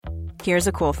Here's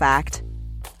a cool fact.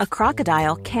 A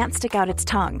crocodile can't stick out its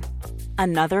tongue.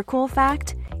 Another cool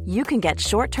fact, you can get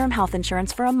short-term health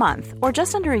insurance for a month or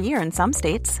just under a year in some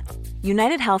states.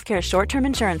 United Healthcare short-term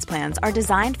insurance plans are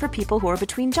designed for people who are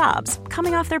between jobs,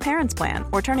 coming off their parents' plan,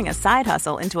 or turning a side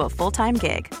hustle into a full-time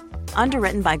gig.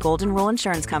 Underwritten by Golden Rule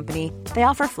Insurance Company, they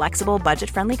offer flexible,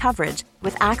 budget-friendly coverage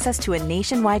with access to a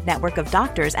nationwide network of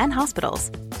doctors and hospitals.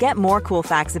 Get more cool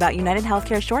facts about United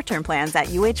Healthcare short-term plans at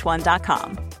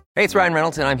uh1.com. Hey, it's Ryan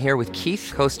Reynolds, and I'm here with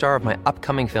Keith, co-star of my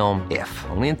upcoming film, If,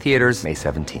 only in theaters May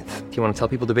 17th. Do you want to tell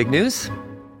people the big news?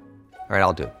 All right,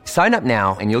 I'll do it. Sign up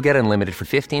now and you'll get unlimited for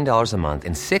 $15 a month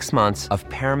and 6 months of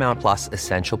Paramount Plus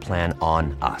Essential Plan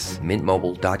on us.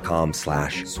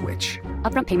 MintMobile.com/switch.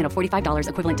 Upfront payment of $45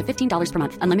 equivalent to $15 per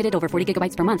month. Unlimited over 40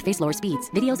 gigabytes per month. Face lower speeds.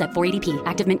 Videos at 480p.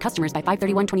 Active Mint customers by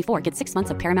 531.24 get 6 months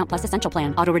of Paramount Plus Essential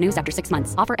Plan. Auto renews after 6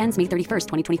 months. Offer ends May 31st,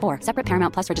 2024. Separate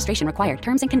Paramount Plus registration required.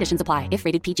 Terms and conditions apply if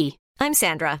rated PG. I'm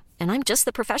Sandra, and I'm just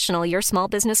the professional your small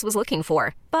business was looking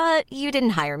for. But you didn't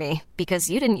hire me because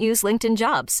you didn't use LinkedIn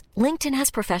Jobs. LinkedIn has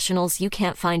professionals you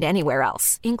can't find anywhere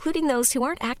else, including those who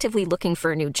aren't actively looking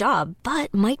for a new job,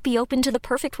 but might be open to the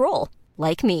perfect role,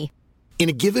 like me. In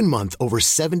a given month, over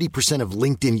 70% of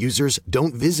LinkedIn users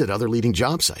don't visit other leading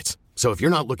job sites. So if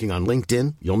you're not looking on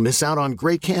LinkedIn, you'll miss out on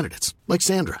great candidates like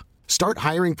Sandra. Start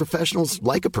hiring professionals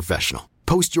like a professional.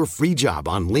 Post your free job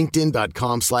on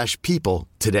linkedin.com/people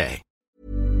today.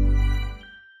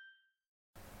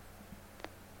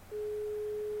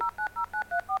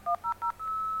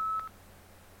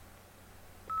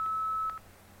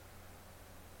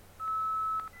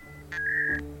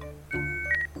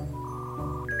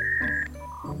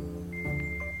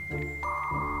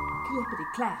 Clippity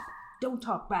clap, don't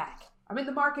talk back. I'm in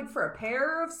the market for a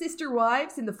pair of sister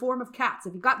wives in the form of cats.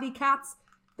 If you've got any cats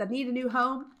that need a new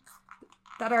home,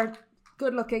 that are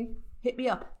good looking, hit me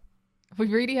up. We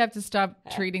really have to stop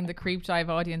treating the Creep Dive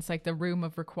audience like the room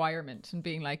of requirement and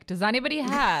being like, does anybody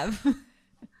have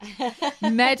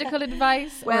medical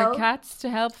advice or cats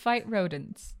to help fight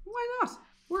rodents? Why not?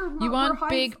 You want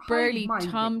big, burly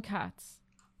tomcats.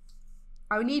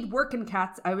 I need working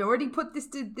cats. I've already put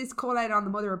this call out on the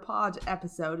Mother of Pod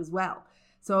episode as well.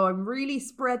 So I'm really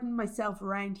spreading myself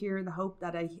around here in the hope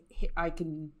that I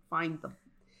can find them.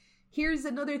 Here's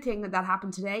another thing that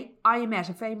happened today. I met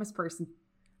a famous person.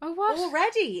 Oh, what?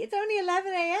 Already? It's only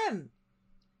 11 a.m.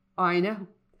 I know.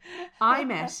 I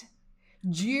met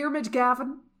Diarmuid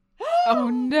Gavin. Oh,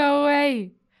 no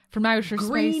way. From outer spaces.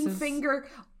 Greenfinger,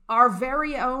 our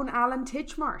very own Alan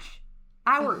Titchmarsh.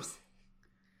 Ours.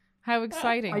 How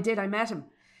exciting. I met him.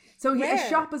 So a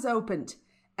shop has opened.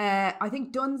 I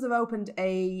think Dunn's have opened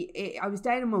I was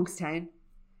down in Monkstown,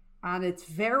 and it's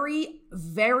very,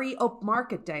 very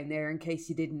upmarket down there, in case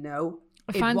you didn't know.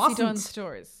 Fancy Dunn's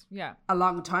stores, yeah. A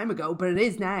long time ago, but it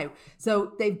is now.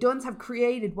 So Dunn's have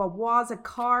created what was a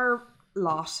car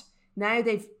lot. Now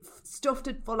they've stuffed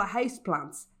it full of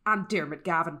houseplants and Diarmuid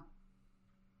Gavin.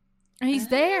 He's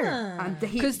there.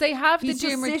 Because they have the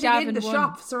Diarmuid Gavin in the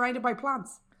shop surrounded by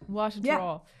plants. What a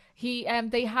draw.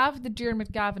 They have the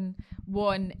Diarmuid Gavin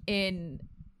one in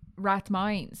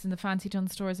Rathmines in the Fancy Dunn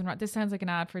stores. And this sounds like an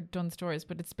ad for Dunn stores,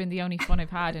 but it's been the only fun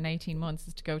I've had in 18 months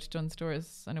is to go to Dunn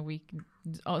stores on a week,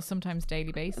 sometimes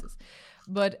daily basis.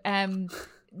 But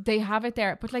they have it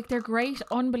there. But like, they're great,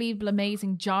 unbelievable,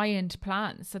 amazing, giant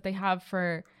plants that they have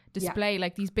for display,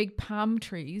 like these big palm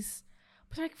trees.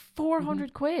 But like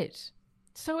 400 quid.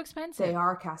 So expensive. They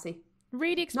are, Cassie.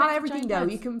 Really expensive. Not everything though.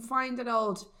 Plants. You can find an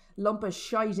old lump of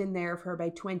shite in there for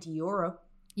about €20.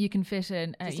 You can fit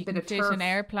an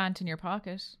air plant in your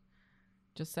pocket.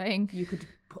 Just saying. You could.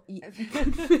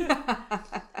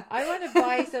 I want to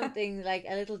buy something like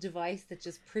a little device that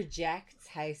just projects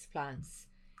houseplants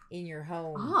in your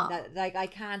home. That, like, I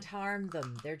can't harm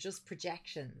them. They're just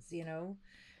projections, you know.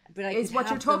 But I is what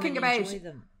you're talking about.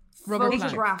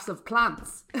 Photographs of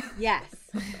plants. Yes,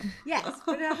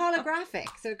 but a holographic,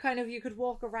 so kind of you could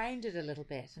walk around it a little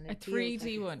bit, and it a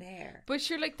 3D like one. There. But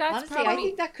sure, like that's honestly, probably. I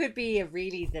think that could be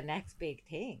really the next big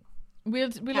thing. We'll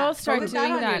all start doing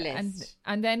that,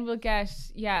 and then we'll get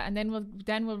and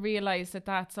then we'll realize that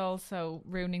that's also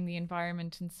ruining the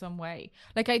environment in some way.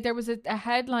 Like there was a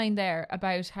headline there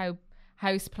about how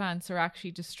houseplants are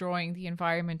actually destroying the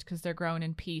environment because they're grown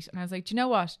in peat, and I was like, do you know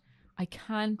what? I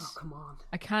can't. Oh, come on.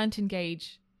 I can't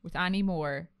engage with any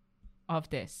more of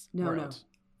this world. No.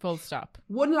 Full stop.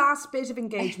 One last bit of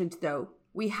engagement, though.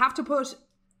 We have to put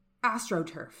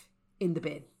AstroTurf in the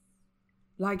bin.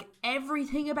 Like,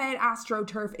 everything about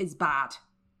AstroTurf is bad.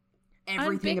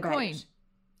 Everything about it.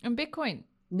 And Bitcoin.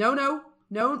 No.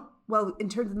 Well, in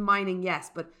terms of mining, yes.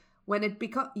 But when it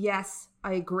becomes... Yes,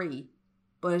 I agree.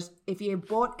 But if you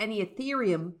bought any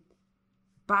Ethereum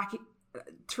back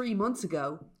 3 months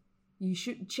ago, you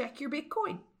should check your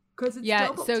Bitcoin because it's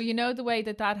doubled. So you know the way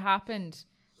that happened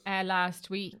last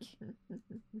week?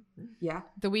 Yeah.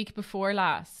 The week before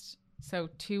last. So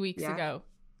 2 weeks ago,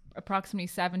 approximately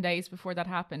 7 days before that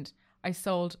happened, I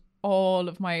sold all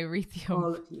of my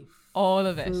Ethereum. All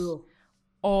of it.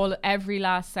 Cool. Every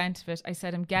last cent of it. I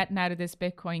said, I'm getting out of this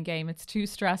Bitcoin game. It's too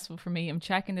stressful for me. I'm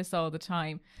checking this all the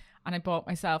time. And I bought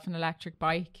myself an electric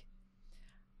bike.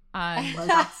 And well,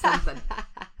 that's something.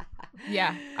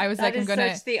 Yeah, I was like, I'm gonna.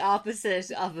 That's such the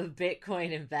opposite of a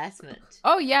Bitcoin investment.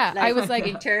 Oh yeah, I was like,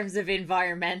 in terms of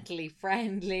environmentally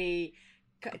friendly,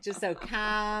 just so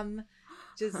calm,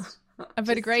 just. I've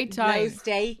had a great time. No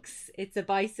stakes. It's a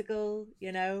bicycle,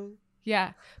 you know.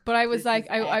 Yeah, but I was like,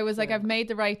 I was like, I've made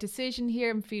the right decision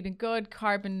here. I'm feeling good.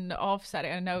 Carbon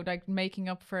offsetting. I know, like making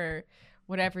up for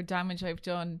whatever damage I've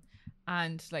done.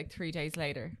 And like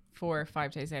 4 or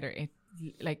 5 days later, it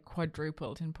like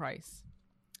quadrupled in price.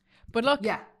 But look,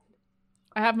 I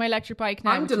have my electric bike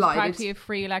now. I'm delighted. Is practically a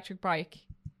free electric bike.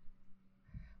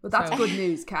 But that's good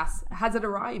news, Cass. Has it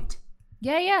arrived?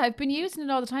 Yeah, I've been using it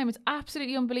all the time. It's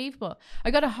absolutely unbelievable.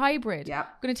 I got a hybrid. Yeah. I'm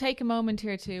going to take a moment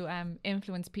here to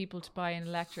influence people to buy an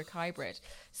electric hybrid.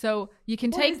 So you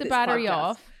can take the battery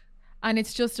off. And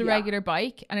it's just a regular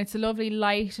bike, and it's a lovely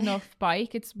light enough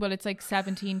bike. It's like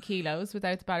 17 kilos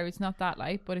without the battery. It's not that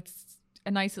light, but it's a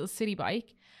nice little city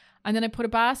bike. And then I put a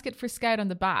basket for Scout on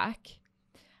the back,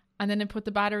 and then I put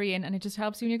the battery in, and it just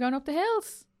helps you when you're going up the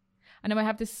hills. And then I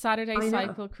have this Saturday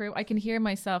cycle crew. I can hear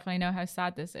myself, and I know how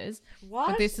sad this is. What?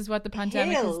 But this is what the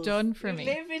pandemic has done for me. You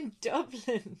live in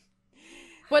Dublin.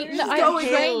 Well, I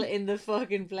hill in the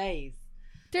fucking place.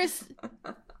 There's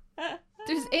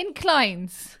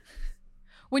inclines.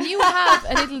 When you have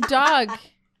a little dog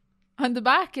on the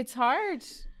back, it's hard.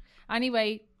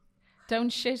 Anyway, don't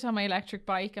shit on my electric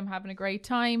bike. I'm having a great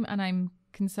time, and I'm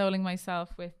consoling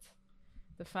myself with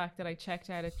the fact that I checked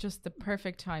out at just the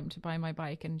perfect time to buy my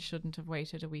bike and shouldn't have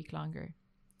waited a week longer.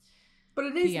 But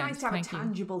it is nice to have a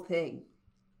tangible thing.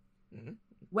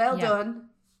 Well done.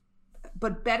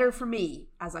 But better for me,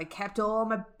 as I kept all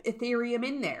my Ethereum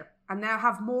in there and now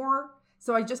have more.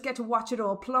 So I just get to watch it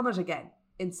all plummet again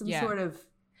in some sort of...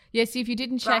 Yeah, see, if you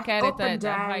didn't check out at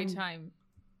the high time.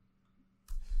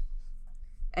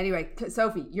 Anyway,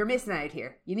 Sophie, you're missing out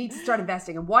here. You need to start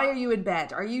investing. And why are you in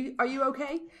bed? Are you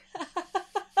okay?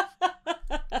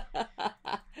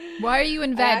 Why are you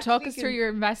in bed? Talk us through your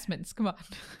investments. Come on.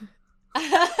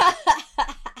 I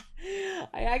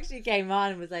actually came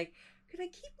on and was like, could I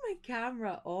keep my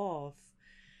camera off?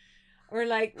 Or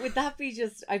like, would that be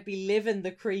just, I'd be living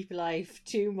the creep life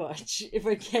too much if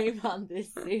I came on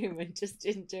this Zoom and just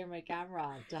didn't turn my camera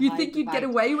on. You think you'd get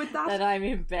away with that? That I'm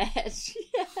in bed.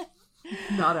 Yeah.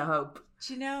 Not a hope.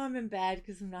 Do you know I'm in bed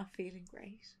because I'm not feeling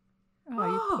great?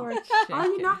 Oh, you poor chicken. Are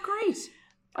you not great?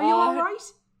 Are you all right?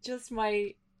 Just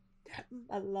my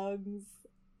lungs.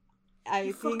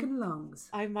 Your fucking lungs.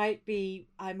 I might be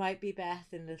Beth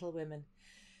in Little Women.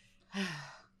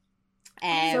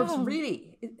 So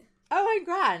really... Oh, I'm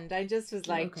grand. I just was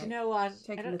like, do you know what?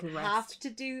 Take I don't have to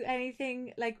do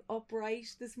anything like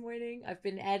upright this morning. I've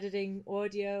been editing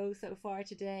audio so far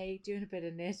today, doing a bit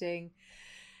of knitting,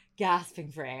 gasping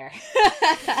for air.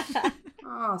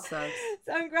 Oh, so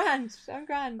I'm grand.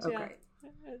 Okay. Yeah.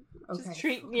 Just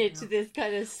treating it to this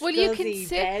kind of well, you can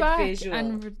sit back visual.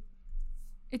 and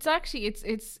it's actually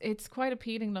it's quite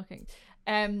appealing looking.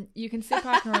 You can sit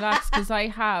back and relax because I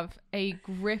have a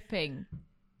gripping,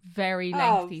 very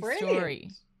lengthy story.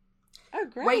 Oh,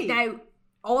 great! Wait, now.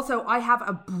 Also, I have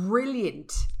a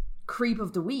brilliant creep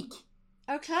of the week.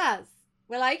 Oh, class.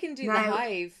 Well, I can do the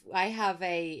Hive. I have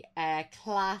a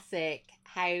classic.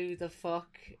 How the fuck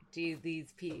do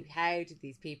these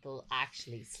people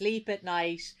actually sleep at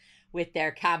night with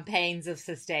their campaigns of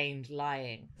sustained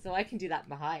lying? So I can do that in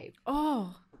the Hive.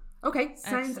 Oh, okay.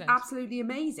 Sounds absolutely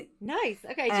amazing. Nice.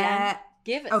 Okay, Jen,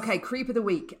 give it. Okay, creep of the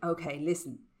week. Okay,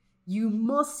 listen. You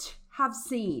must have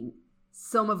seen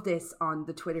some of this on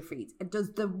the Twitter feeds.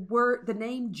 Does the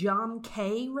name John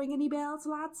Kay ring any bells,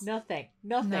 lads? Nothing.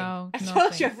 No, I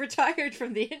told you I've retired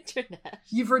from the internet.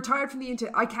 You've retired from the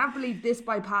internet. I can't believe this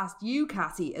bypassed you,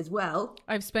 Cassie, as well.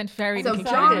 I've spent very little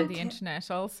time on the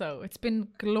internet also. It's been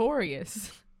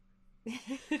glorious.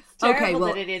 It's terrible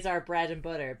that it is our bread and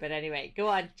butter. But anyway, go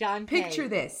on, John Kay.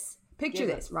 Picture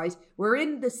this, right? We're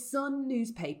in the Sun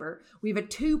newspaper. We have a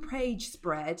 2-page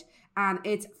spread and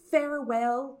it's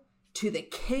farewell to the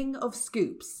king of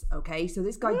scoops. Okay, so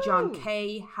this guy John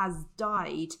Kay has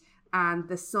died and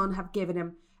the Sun have given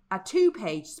him a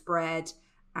 2-page spread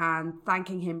and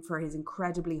thanking him for his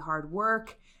incredibly hard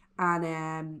work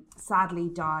and sadly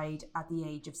died at the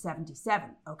age of 77.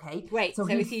 Okay. Wait, so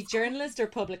is he journalist or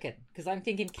publican? Because I'm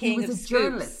thinking King of Scoops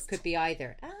journalist. Could be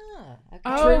either. Okay.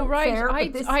 Oh, True, right. fair,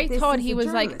 I thought he was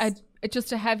like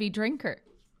just a heavy drinker.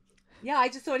 Yeah, I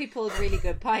just thought he pulled really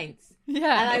good pints.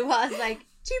 Yeah. And I was like,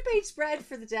 2-page spread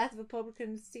for the death of a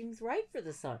publican seems right for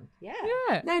the Sun. Yeah.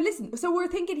 Now listen, so we're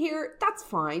thinking here, that's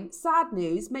fine. Sad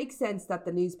news. Makes sense that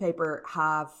the newspaper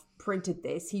have printed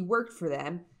this. He worked for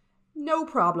them. No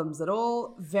problems at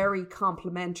all. Very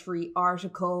complimentary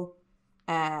article.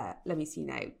 Let me see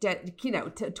now.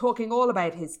 Talking all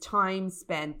about his time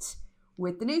spent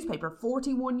with the newspaper.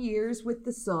 41 years with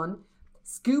the Sun.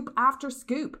 Scoop after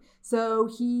scoop. So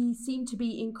he seemed to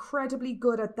be incredibly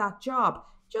good at that job.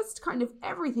 Just kind of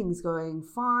everything's going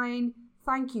fine.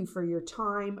 Thank you for your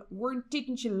time.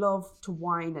 Didn't you love to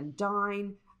wine and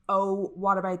dine? Oh,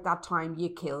 what about that time you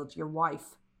killed your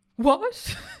wife?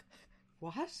 What?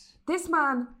 What? This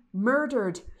man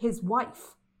murdered his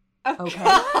wife. Oh, okay.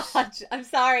 God. I'm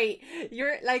sorry.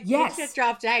 You're like, yes. You just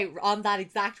dropped out on that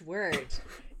exact word.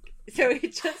 So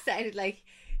it just sounded like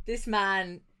this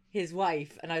man, his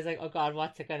wife, and I was like, oh God,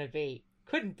 what's it going to be?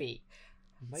 Couldn't be.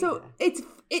 So it's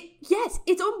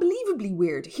unbelievably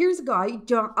weird. Here's a guy,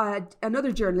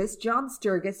 another journalist, John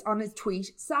Sturgis, on his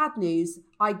tweet, sad news,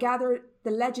 I gather the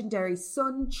legendary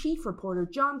Sun chief reporter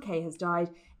John Kay has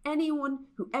died. Anyone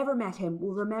who ever met him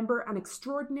will remember an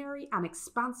extraordinary and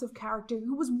expansive character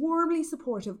who was warmly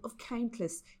supportive of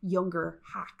countless younger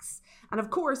hacks. And of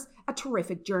course, a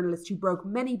terrific journalist who broke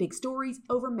many big stories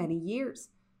over many years.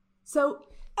 So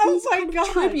these kind of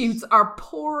tributes are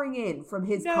pouring in from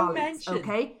his colleagues,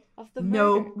 okay? Of the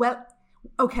murder.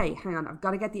 Okay, hang on. I've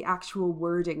got to get the actual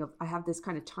wording of. I have this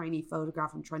kind of tiny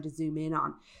photograph I'm trying to zoom in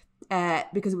on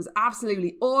because it was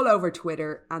absolutely all over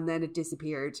Twitter and then it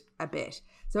disappeared a bit.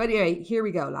 So anyway, here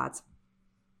we go, lads.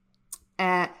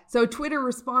 So Twitter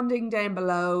responding down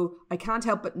below, I can't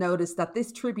help but notice that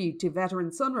this tribute to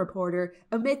veteran Sun reporter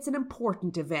omits an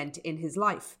important event in his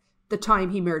life, the time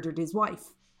he murdered his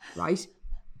wife, right?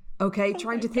 Okay,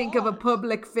 trying to think of a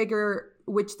public figure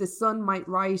which the Sun might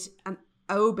write an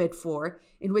obit for,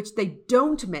 in which they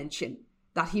don't mention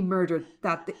that he murdered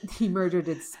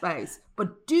his spouse,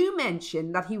 but do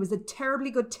mention that he was a terribly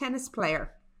good tennis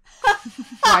player.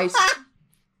 Right.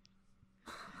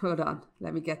 Hold on,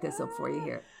 let me get this up for you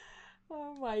here.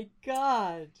 Oh my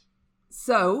God.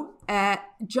 So,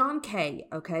 John Kay,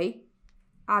 okay,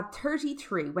 at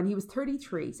 33, when he was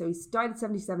 33, so he died at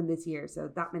 77 this year, so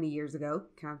that many years ago,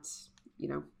 can't,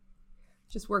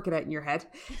 just work it out in your head.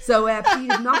 So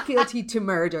pleaded not guilty to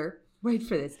murder, wait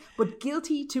for this, but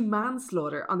guilty to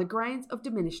manslaughter on the grounds of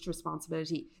diminished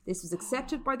responsibility. This was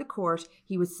accepted by the court.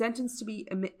 He was sentenced to be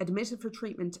admitted for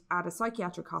treatment at a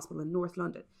psychiatric hospital in North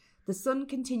London. The Sun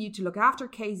continued to look after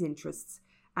Kay's interests,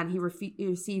 and he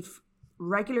received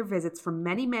regular visits from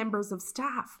many members of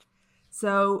staff.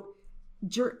 So,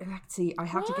 let's see, I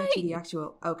have to get you the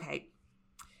actual, okay.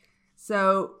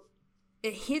 So,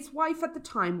 his wife at the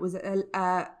time was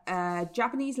a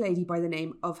Japanese lady by the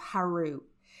name of Haru.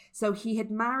 So he had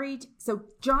married, so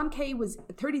John Kay was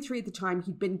 33 at the time.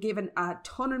 He'd been given a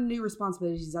ton of new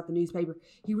responsibilities at the newspaper.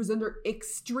 He was under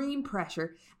extreme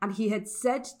pressure, and he had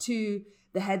said to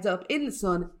the heads up in the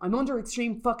Sun, I'm under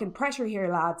extreme fucking pressure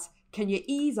here, lads. Can you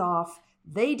ease off?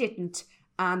 They didn't.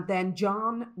 And then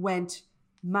John went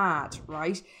mad,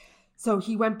 right? So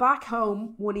he went back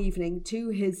home one evening to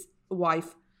his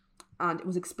wife, and it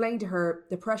was explained to her,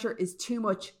 the pressure is too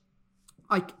much.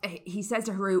 He says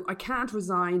to Haru, I can't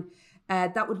resign.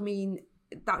 That would be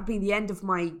the end of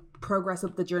my progress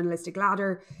up the journalistic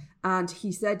ladder. And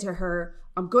he said to her,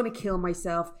 I'm going to kill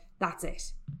myself. That's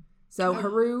it. So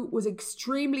Haru was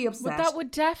extremely upset. But that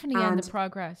would definitely end the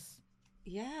progress.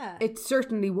 Yeah. It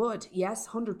certainly would. Yes,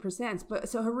 100%. But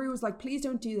so Haru was like, please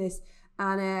don't do this.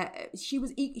 And she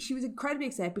was incredibly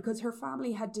upset because her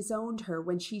family had disowned her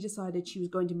when she decided she was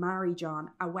going to marry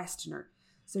John, a Westerner.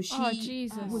 So she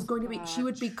was going to be, she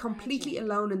would be completely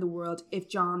alone in the world if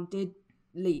John did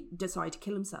decide to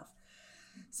kill himself.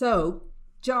 So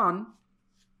John,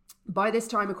 by this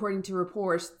time, according to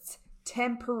reports,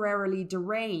 temporarily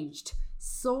deranged,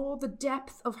 saw the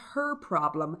depth of her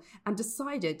problem and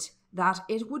decided that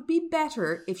it would be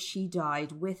better if she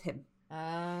died with him.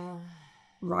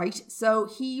 Right? So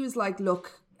he was like,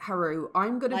 look, Haru,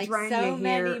 I'm going to drown you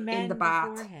here in the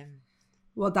bath.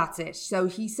 Well, that's it. So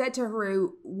he said to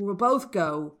Haru, we'll both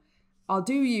go. I'll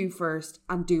do you first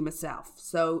and do myself.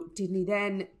 So didn't he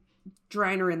then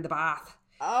drown her in the bath?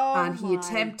 Oh, and he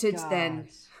attempted God.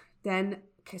 then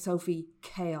Sophie,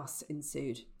 chaos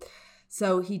ensued.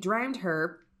 So he drowned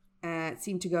her,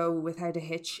 seemed to go without a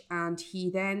hitch, and he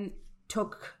then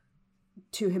took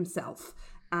to himself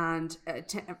and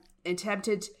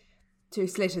attempted to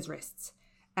slit his wrists.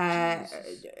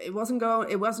 It wasn't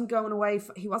going away.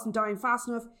 He wasn't dying fast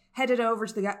enough. Headed over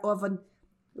to the oven,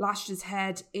 lashed his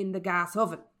head in the gas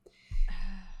oven.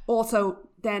 Also,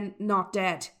 then not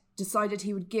dead. Decided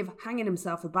he would give hanging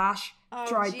himself a bash.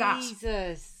 Tried Jesus.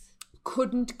 that.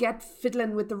 Couldn't get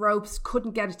fiddling with the ropes.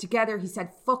 Couldn't get it together. He said,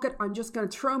 "Fuck it, I'm just going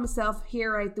to throw myself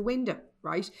here out the window."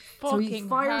 Right? So he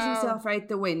fires himself out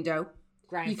the window.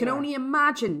 You can only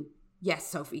imagine. Yes,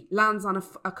 Sophie. Lands on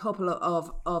a couple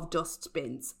of dust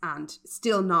bins and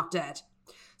still not dead.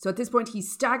 So at this point, he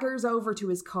staggers over to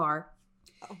his car.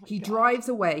 He drives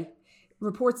away.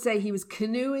 Reports say he was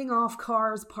canoeing off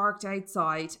cars parked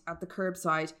outside at the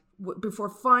curbside before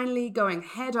finally going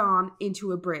head on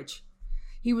into a bridge.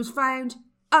 He was found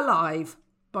alive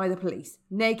by the police,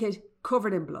 naked,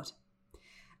 covered in blood.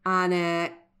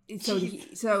 And so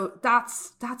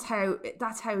that's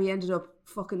how he ended up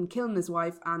fucking killing his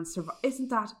wife and survive. Isn't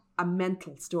that a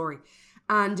mental story?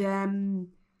 And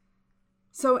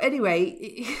so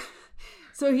anyway,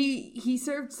 so he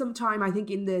served some time, I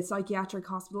think, in the psychiatric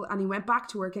hospital, and he went back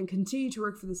to work and continued to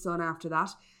work for the Sun after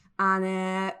that,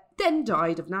 and then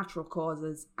died of natural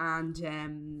causes.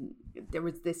 And there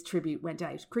was this tribute went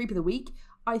out. Creep of the week,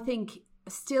 I think,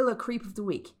 still a creep of the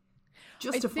week,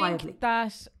 justifiably. I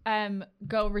think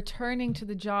that returning to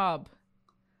the job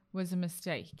was a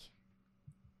mistake.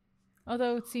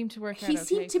 Although it seemed to work out. He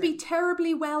seemed to be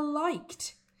terribly well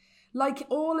liked. Like,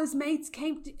 all his mates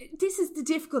came to, this is the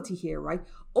difficulty here, right?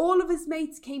 All of his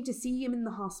mates came to see him in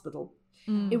the hospital.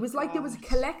 It was like there was a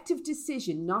collective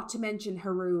decision not to mention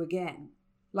Haru again.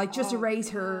 Like, just erase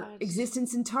her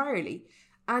existence entirely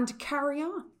and carry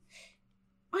on.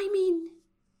 I mean,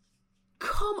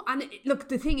 come on. Look,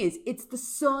 the thing is, it's the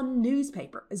Sun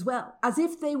newspaper as well. As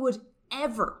if they would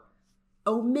ever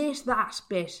omit that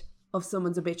bit of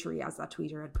someone's obituary, as that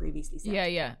tweeter had previously said.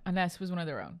 Yeah. Unless it was one of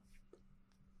their own.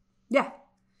 Yeah.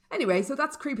 Anyway, so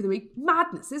that's creep of the week.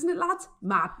 Madness, isn't it, lads?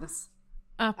 Madness.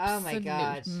 Absolute oh my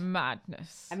God.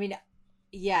 Madness. I mean,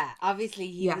 yeah, obviously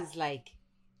he was like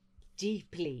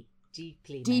deeply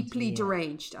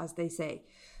deranged, as they say.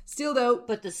 Still though,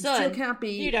 but the Sun still can't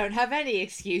be. You don't have any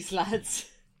excuse, lads.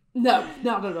 No,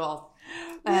 not at all.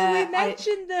 Well, we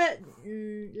mentioned that.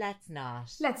 Let's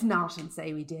not. Let's not and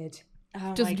say we did.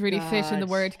 Oh, doesn't really fit in the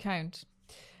word count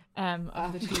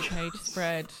of the 2-page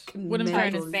spread. What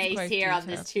I'm face here on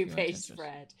this 2-page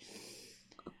spread.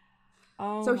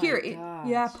 Oh, so here,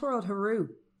 God. Poor old Haru.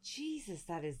 Jesus,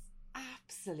 that is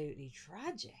absolutely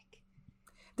tragic.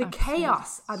 The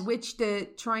chaos at which the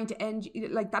trying to end,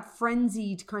 like that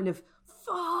frenzied kind of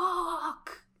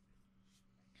fuck,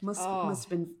 must have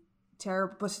been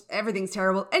terrible. But everything's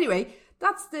terrible anyway.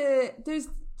 That's that's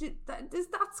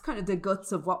kind of the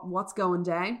guts of what's going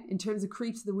down in terms of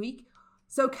creeps of the week.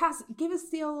 So, Cass, give us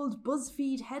the old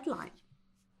BuzzFeed headline.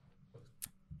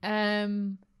 A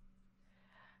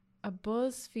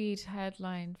BuzzFeed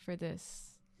headline for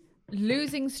this: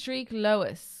 losing streak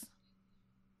Lois.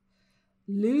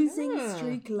 Losing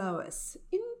streak Lois.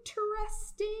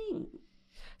 Interesting.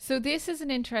 So this is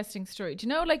an interesting story. Do you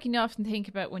know, like, you often think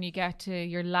about when you get to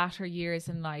your latter years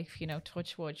in life,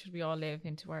 touch wood, should we all live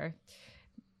into our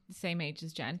same age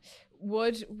as Jen?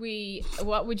 What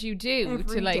would you do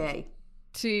every day?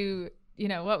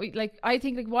 I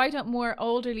think, like, why don't more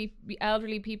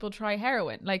elderly people try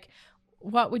heroin? Like,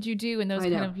 what would you do in those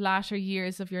kind of latter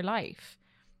years of your life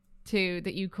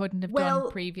that you couldn't have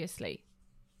done previously?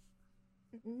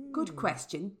 Good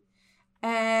question.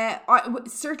 I would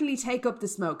certainly take up the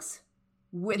smokes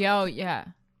with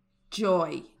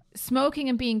joy. Smoking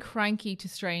and being cranky to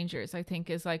strangers, I think,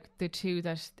 is like the two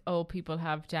that old people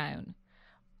have down.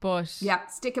 But yeah,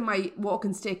 sticking my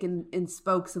walking stick in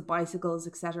spokes of bicycles,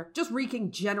 etc. Just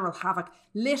wreaking general havoc,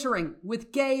 littering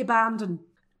with gay abandon.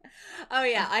 Oh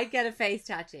yeah, I'd get a face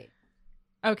tattoo.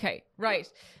 Okay, right.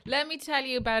 Let me tell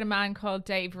you about a man called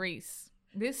Dave Reese.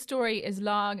 This story is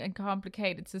long and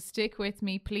complicated, so stick with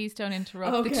me. Please don't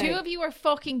interrupt. Okay. The two of you are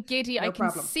fucking giddy. I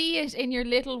can see it in your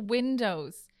little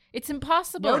windows. It's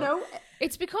impossible. No.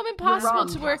 It's become impossible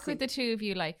to work with the two of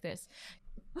you like this.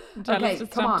 Okay,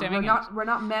 come on. We're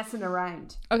not messing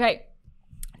around. Okay.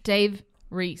 Dave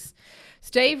Reese.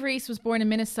 So Dave Reese was born in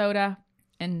Minnesota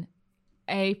in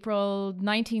April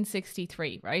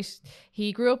 1963, right?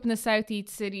 He grew up in the Southeast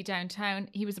City downtown.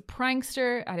 He was a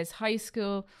prankster at his high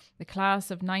school, the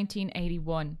class of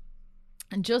 1981.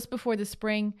 And just before just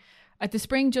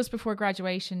before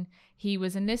graduation, he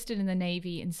was enlisted in the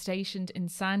Navy and stationed in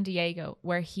San Diego,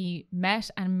 where he met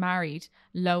and married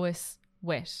Lois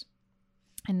Witt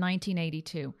in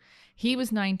 1982. He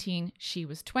was 19, she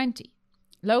was 20.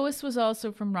 Lois was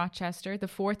also from Rochester, the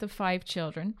fourth of 5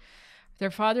 children.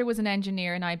 Their father was an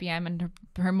engineer in IBM and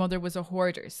her mother was a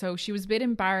hoarder. So she was a bit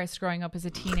embarrassed growing up as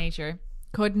a teenager.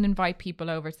 Couldn't invite people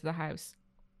over to the house.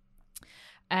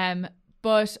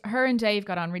 But her and Dave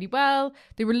got on really well.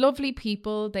 They were lovely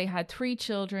people. They had 3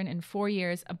 children in 4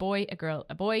 years, a boy, a girl,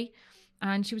 a boy.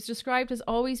 And she was described as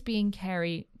always being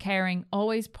caring,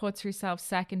 always puts herself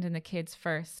second and the kids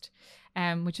first,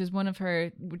 which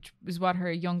was what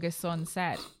her youngest son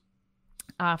said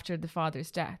after the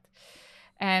father's death.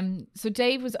 So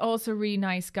Dave was also a really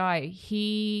nice guy.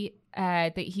 He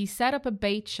set up a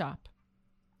bait shop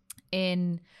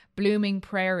in Blooming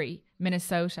Prairie,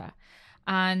 Minnesota.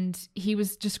 And he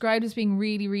was described as being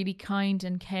really, really kind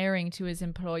and caring to his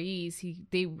employees.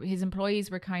 His employees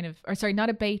were not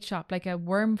a bait shop, like a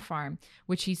worm farm,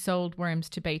 which he sold worms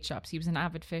to bait shops. He was an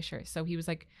avid fisher. So he was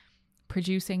like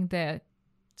producing the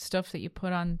stuff that you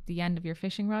put on the end of your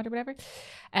fishing rod or whatever.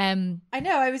 I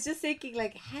know. I was just thinking,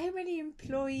 like, how many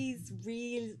employees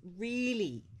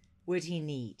really would he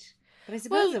need? But I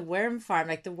suppose a worm farm,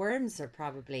 like the worms are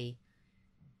probably...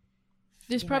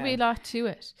 There's probably a lot to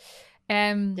it.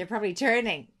 They're probably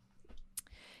turning.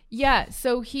 Yeah,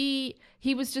 so he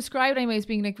was described anyway as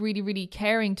being like really, really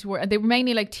caring toward. They were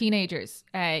mainly like teenagers,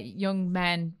 young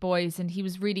men, boys, and he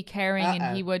was really caring.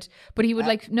 And he would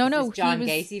like John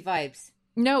Gacy vibes.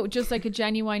 No, just like a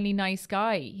genuinely nice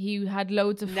guy. He had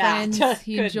loads of friends.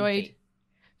 He enjoyed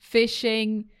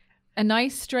fishing. A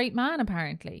nice straight man,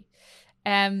 apparently.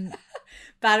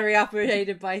 Battery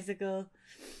operated bicycle.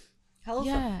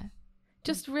 Wholesome. Yeah.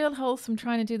 Just real wholesome,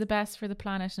 trying to do the best for the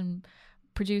planet and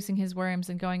producing his worms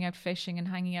and going out fishing and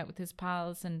hanging out with his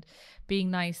pals and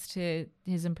being nice to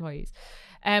his employees.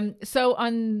 So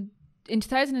in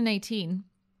 2018,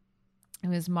 it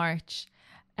was March,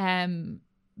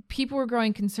 people were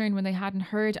growing concerned when they hadn't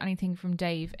heard anything from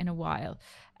Dave in a while.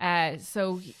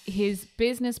 So his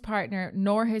business partner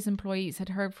nor his employees had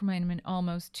heard from him in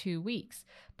almost 2 weeks.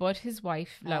 But his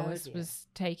wife, Lois, was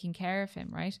taking care of him,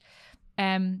 right?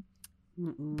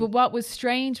 But what was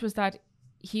strange was that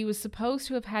he was supposed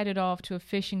to have headed off to a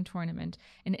fishing tournament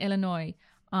in Illinois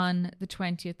on the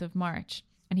 20th of March.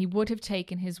 And he would have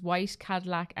taken his white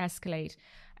Cadillac Escalade,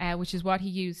 which is what he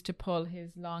used to pull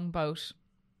his longboat,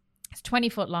 his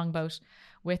 20-foot longboat,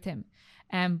 with him.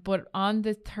 But on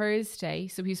the Thursday,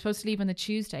 so he was supposed to leave on the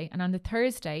Tuesday, and on the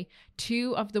Thursday,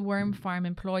 2 of the worm farm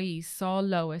employees saw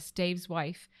Lois, Dave's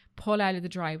wife, pull out of the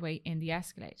driveway in the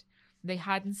Escalade. They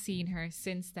hadn't seen her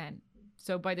since then.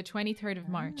 So by the 23rd of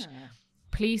March,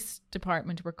 police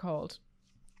department were called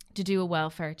to do a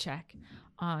welfare check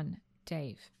on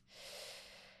Dave.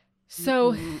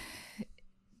 So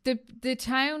the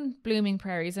town, Blooming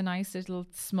Prairie, is a nice little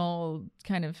small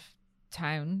kind of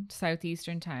town,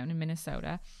 southeastern town in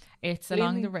Minnesota. It's Blooming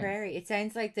along the river. Prairie. It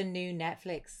sounds like the new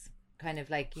Netflix kind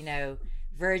of like,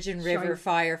 Virgin River,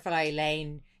 Firefly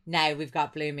Lane. Now we've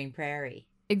got Blooming Prairie.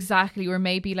 Exactly, or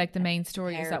maybe like the main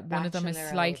story is that one of them is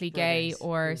slightly gay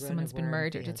or someone's been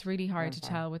murdered. It's really hard to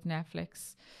tell with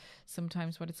Netflix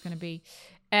sometimes what it's going to be.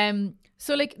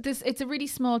 So like this, it's a really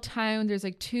small town. There's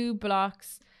like 2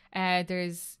 blocks.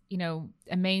 There's,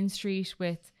 a main street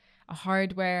with a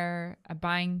hardware, a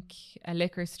bank, a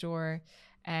liquor store,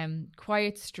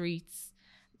 quiet streets,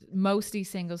 mostly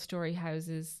single-story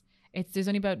houses. There's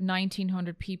only about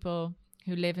 1,900 people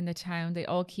who live in the town. They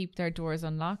all keep their doors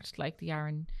unlocked, like the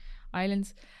Aran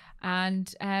Islands.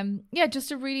 And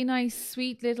just a really nice,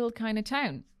 sweet little kind of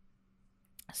town.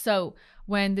 So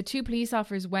when the 2 police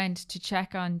officers went to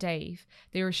check on Dave,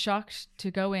 they were shocked to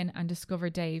go in and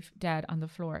discover Dave dead on the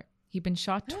floor. He'd been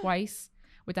shot twice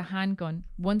with a handgun,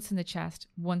 once in the chest,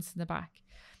 once in the back.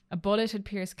 A bullet had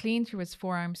pierced clean through his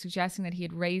forearm, suggesting that he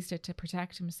had raised it to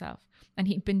protect himself. And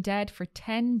he'd been dead for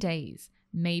 10 days,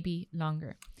 maybe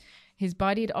longer. His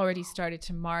body had already started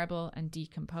to marble and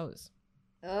decompose.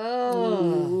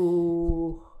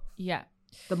 Oh. Yeah.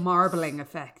 The marbling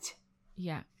effect.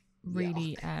 Yeah.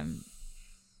 Really,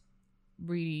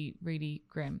 really, really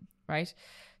grim, right?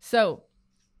 So,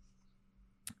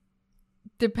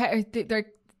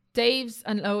 Dave's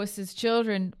and Lois's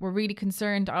children were really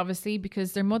concerned, obviously,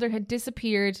 because their mother had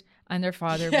disappeared and their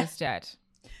father was dead.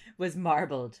 Was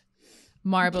marbled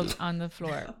on the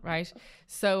floor, right?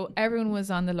 So everyone was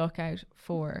on the lookout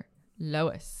for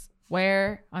Lois.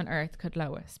 Where on earth could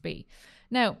Lois be?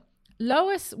 Now,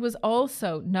 Lois was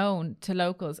also known to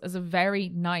locals as a very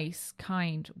nice,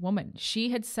 kind woman. She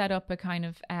had set up a kind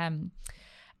of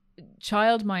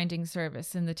child minding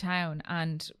service in the town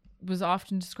and was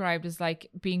often described as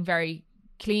like being very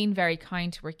clean, very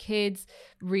kind to her kids,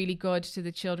 really good to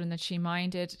the children that she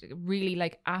minded, really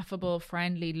like affable,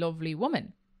 friendly, lovely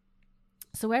woman.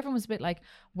 So everyone was a bit like,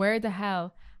 where the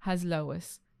hell has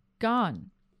Lois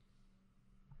gone?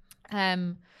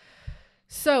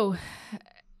 So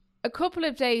a couple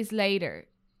of days later,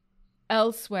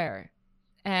 elsewhere,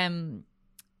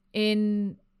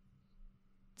 in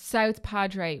South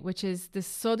Padre, which is the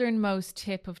southernmost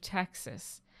tip of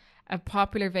Texas, a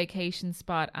popular vacation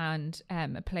spot and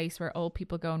a place where old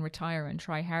people go and retire and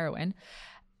try heroin,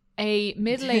 a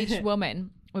middle-aged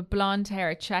woman with blonde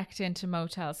hair checked into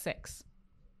Motel 6.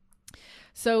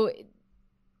 So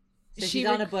she's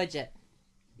on a budget.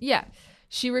 Yeah.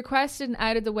 She requested an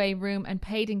out-of-the-way room and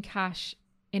paid in cash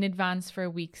in advance for a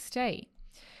week's stay.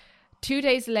 2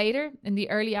 days later, in the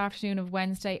early afternoon of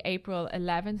Wednesday, April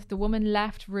 11th, the woman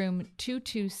left room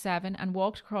 227 and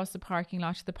walked across the parking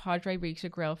lot to the Padre Rita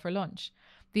Grill for lunch.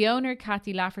 The owner,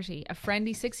 Kathy Lafferty, a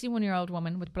friendly 61-year-old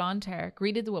woman with blonde hair,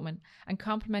 greeted the woman and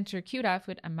complimented her cute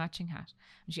outfit and matching hat.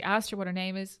 When she asked her what her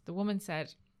name is, the woman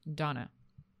said, Donna.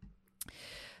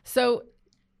 So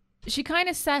she kind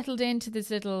of settled into this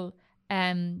little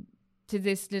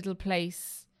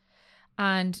place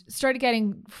and started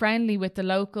getting friendly with the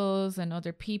locals and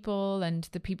other people and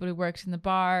the people who worked in the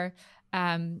bar,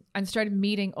 and started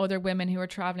meeting other women who were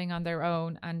traveling on their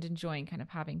own and enjoying kind of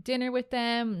having dinner with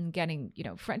them and getting,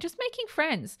 just making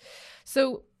friends.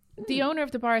 So the owner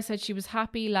of the bar said she was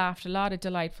happy, laughed a lot, a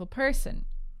delightful person.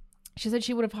 She said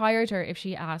she would have hired her if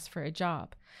she asked for a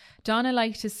job. Donna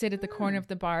liked to sit at the corner of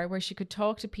the bar where she could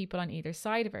talk to people on either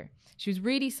side of her. She was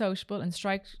really sociable and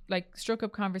struck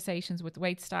up conversations with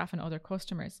wait staff and other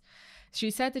customers.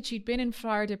 She said that she'd been in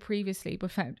Florida previously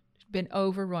but found been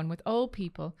overrun with old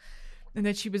people, and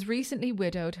that she was recently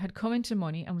widowed, had come into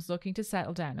money and was looking to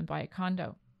settle down and buy a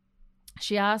condo.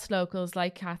 She asked locals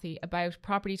like Kathy about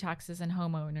property taxes and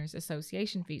homeowners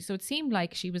association fees. So it seemed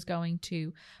like she was going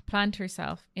to plant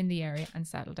herself in the area and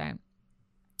settle down.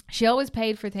 She always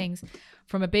paid for things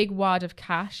from a big wad of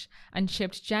cash and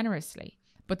chipped generously,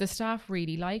 but the staff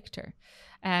really liked her.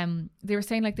 They were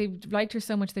saying they liked her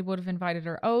so much they would have invited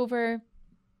her over.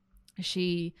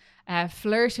 She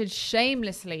flirted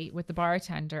shamelessly with the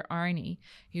bartender, Arnie,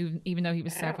 who, even though he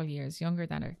was several years younger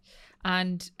than her.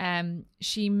 And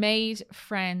she made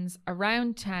friends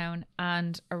around town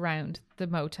and around the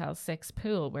Motel 6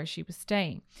 pool where she was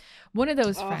staying. One of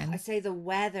those friends... I say the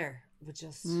weather would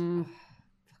just... in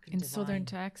southern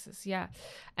Texas, yeah.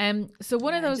 So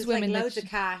one of those women... loads of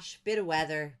cash, bit of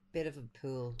weather, bit of a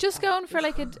pool. Just going for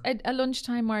a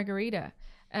lunchtime margarita.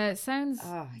 Sounds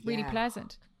really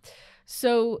pleasant.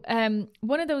 So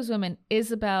one of those women,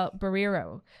 Isabel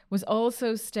Barrero, was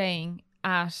also staying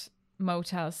at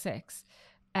Motel 6.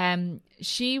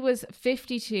 She was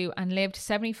 52 and lived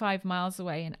 75 miles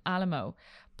away in Alamo,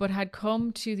 but had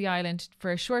come to the island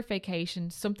for a short vacation,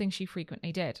 something she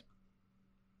frequently did.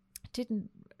 Didn't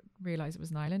realize it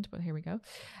was an island, but here we go.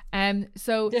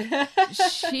 So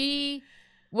she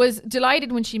was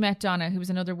delighted when she met Donna, who was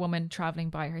another woman traveling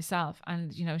by herself,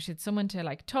 and she had someone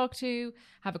to talk to,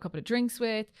 have a couple of drinks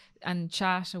with, and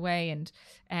chat away.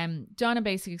 And Donna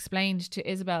basically explained to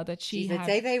Isabel that I'd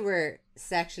say they were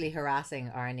sexually harassing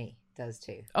Arnie, those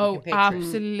two. Oh,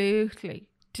 absolutely,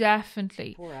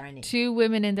 definitely. Poor Arnie. Two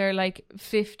women in their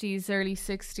 50s, early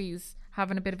 60s,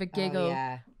 having a bit of a giggle. Oh,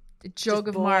 yeah. A jug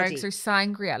of margs or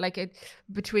sangria,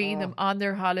 between them on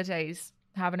their holidays,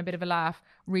 having a bit of a laugh,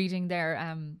 reading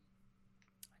their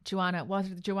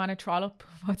Joanna Trollope,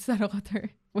 what's that author?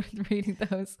 Reading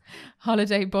those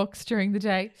holiday books during the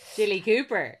day. Jilly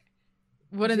Cooper.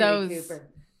 One of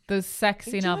those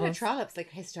sexy novels. Joanna Trollope's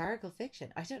historical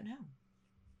fiction. I don't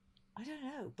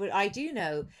know, but I do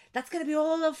know that's going to be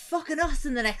all of fucking us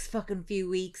in the next fucking few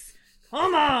weeks.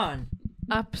 Come on.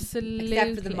 Absolutely.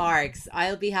 Except for the margs.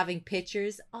 I'll be having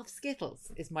pictures of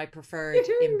Skittles is my preferred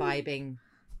imbibing.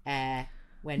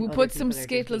 We'll put some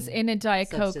Skittles in a Diet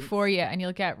Coke for you, and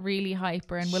you'll get really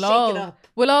hyper, and we'll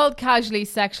all casually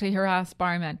sexually harass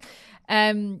barmen.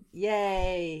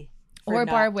 Yay. Or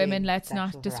bar women, let's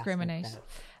not discriminate.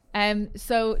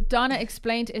 So Donna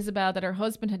explained to Isabel that her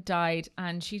husband had died,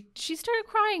 and she started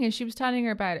crying and she was telling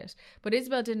her about it. But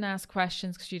Isabel didn't ask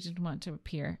questions because she didn't want to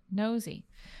appear nosy.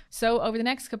 So over the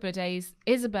next couple of days,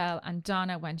 Isabel and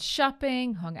Donna went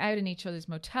shopping, hung out in each other's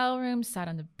motel rooms, sat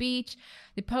on the beach.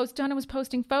 Donna was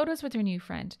posting photos with her new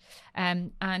friend.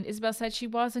 And Isabel said she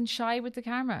wasn't shy with the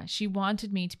camera. She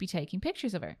wanted me to be taking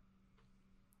pictures of her.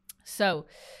 So,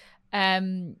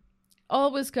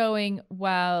 all was going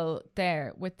well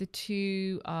there with the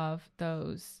two of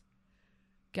those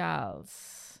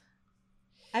gals.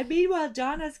 And meanwhile,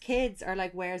 Donna's kids are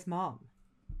where's mom?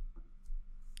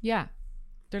 Yeah.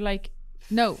 They're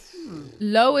no.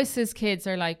 Lois's kids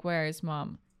are where's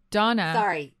mom? Donna.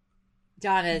 Sorry.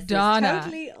 Donna Donna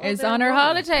is on her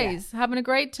holidays, having a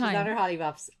great time. She's on her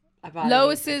hollybops.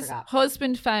 Lois's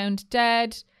husband found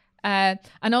dead. And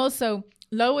also,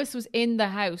 Lois was in the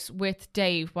house with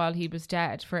Dave while he was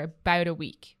dead for about a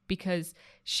week because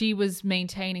she was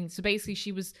maintaining. So basically,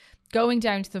 she was going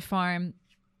down to the farm,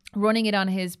 running it on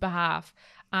his behalf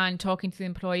and talking to the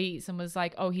employees, and was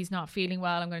like, oh, he's not feeling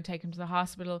well. I'm going to take him to the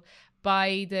hospital.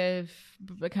 By the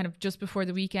kind of just before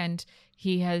the weekend,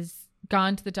 he has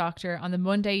gone to the doctor. On the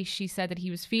Monday, she said that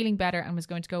he was feeling better and was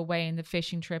going to go away on the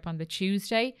fishing trip on the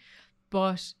Tuesday.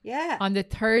 But on the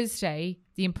Thursday,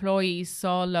 the employees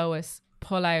saw Lois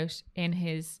pull out in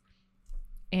his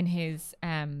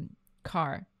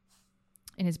car,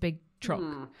 in his big truck.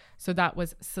 So that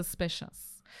was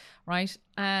suspicious, right?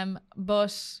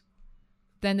 But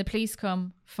then the police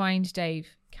come, find Dave,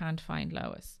 can't find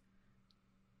Lois.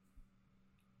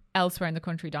 Elsewhere in the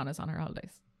country, Donna's on her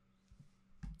holidays.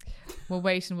 We'll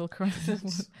wait and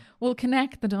we'll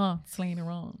connect the dots later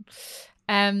on.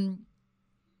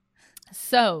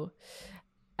 So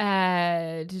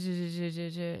the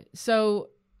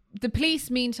police,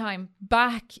 meantime,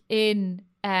 back in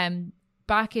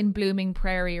Blooming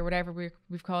Prairie or whatever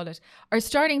we've called it, are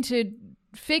starting to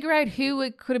figure out who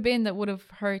it could have been that would have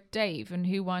hurt Dave and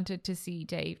who wanted to see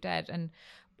Dave dead. And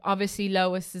obviously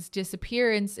Lois's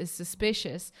disappearance is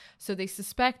suspicious, so they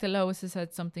suspect that Lois has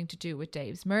had something to do with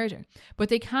Dave's murder, but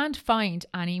they can't find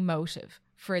any motive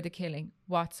for the killing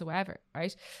whatsoever,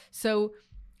 right? So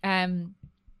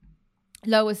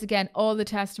Lois, again, all the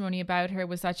testimony about her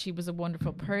was that she was a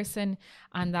wonderful person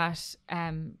and that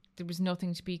there was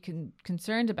nothing to be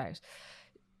concerned about.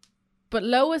 But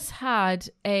Lois had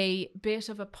a bit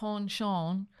of a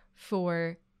penchant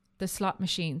for the slot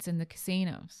machines in the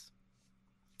casinos,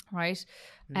 right?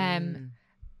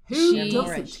 Who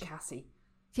doesn't, Cassie?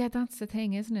 Yeah, that's the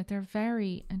thing, isn't it? They're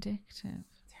very addictive.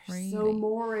 They're really. So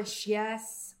Moorish,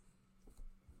 yes.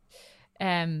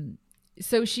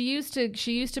 So she used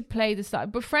to play the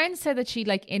slot, but friends said that she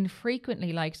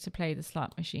infrequently liked to play the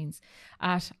slot machines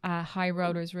at High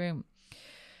Roller's room.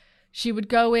 She would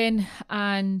go in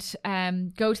and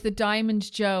go to the Diamond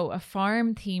Joe, a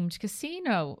farm-themed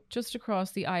casino just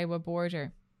across the Iowa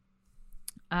border,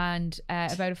 and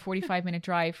about a 45-minute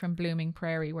drive from Blooming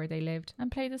Prairie where they lived,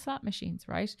 and play the slot machines,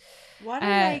 right? What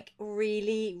a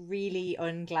really, really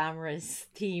unglamorous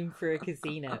theme for a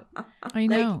casino. I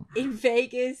know. In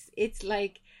Vegas, it's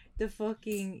like the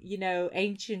fucking,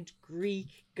 ancient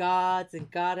Greek gods and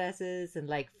goddesses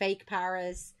and fake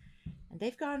Paris. And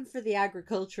they've gone for the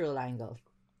agricultural angle.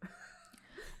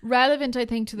 Relevant, I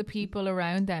think, to the people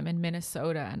around them in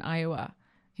Minnesota and Iowa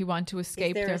who want to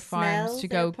escape their farms to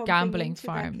go gambling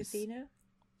farms.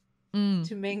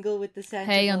 To mingle with the sense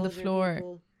hay of on the floor.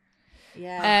 People.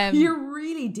 Yeah. You're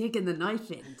really digging the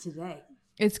knife in today.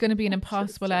 It's going to be an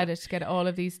impossible edit to get all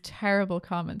of these terrible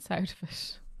comments out of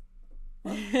it.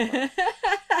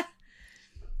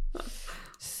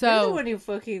 So you're the one who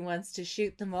fucking wants to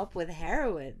shoot them up with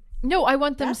heroin. No, I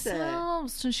want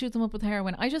themselves to shoot them up with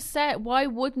heroin. I just said, why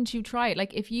wouldn't you try it?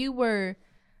 Like, if you were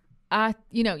at,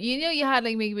 you had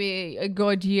maybe a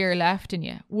good year left in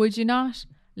you, would you not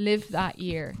live that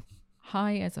year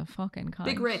high as a fucking kite?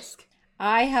 Big risk.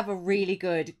 I have a really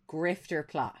good grifter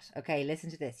plot. Okay,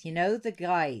 listen to this. You know the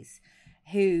guys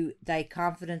who,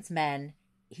 confidence men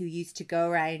who used to go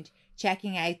around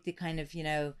checking out the kind of,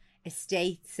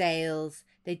 estate sales.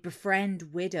 They'd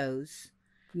befriend widows.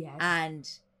 Yes. And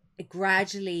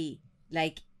gradually,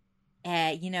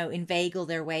 inveigle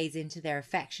their ways into their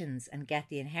affections and get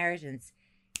the inheritance.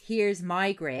 Here's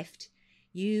my grift.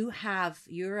 You're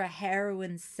a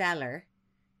heroin seller,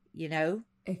 a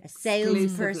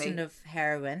salesperson of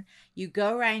heroin. You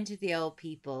go around to the old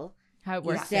people. How it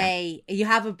works. You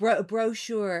have a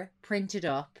brochure printed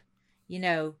up,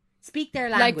 speak their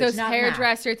language. Like those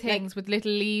hairdresser things with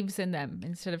little leaves in them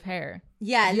instead of hair.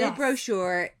 Yeah, a little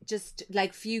brochure, just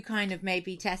few kind of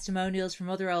maybe testimonials from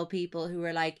other old people who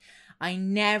were like, I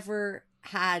never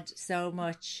had so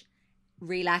much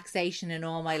relaxation in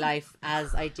all my life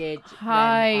as I did.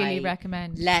 Highly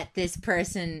recommend. Let this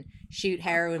person shoot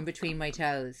heroin between my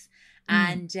toes.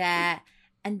 And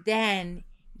then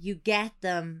you get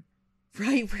them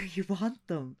right where you want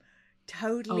them.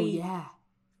 Totally. Oh, yeah.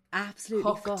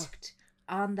 Absolutely fucked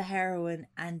on the heroin,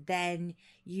 and then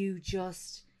you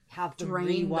just have them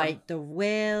rewrite the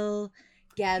will,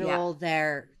 get all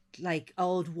their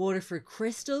old Waterford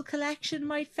Crystal collection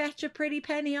might fetch a pretty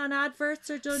penny on adverts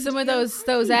or done. Some of those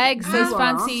eggs,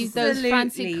 those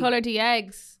fancy coloured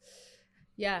eggs.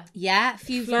 Yeah. Yeah, a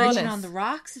few Virgin on the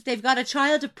Rocks. If they've got a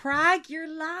Child of Prague, you're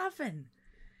laughing.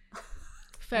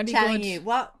 I'm telling you,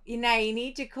 what you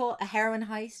need to call a heroin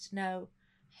heist. No,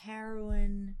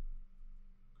 heroin.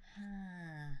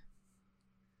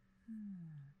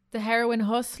 The heroin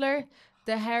hustler.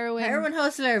 The heroin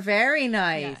hustler. Very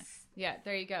nice. Yeah,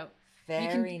 there you go.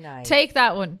 Very nice. Take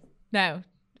that one now.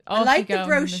 I like the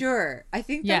brochure. I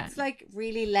think that's like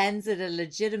really lends it a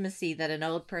legitimacy that an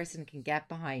old person can get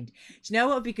behind. Do you know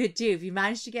what would be good too? If you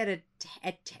managed to get a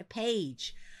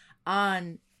page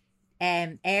on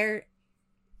Airtel.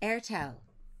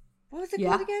 What was it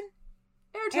called again?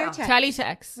 Airtel.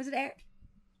 Teletext. Was it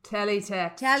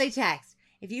Teletext. Teletext.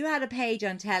 If you had a page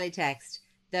on Teletext,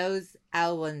 those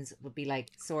L ones would be like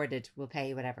sorted. We'll pay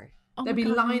you whatever. Oh They'd be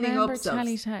lining up.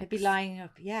 They'd be lining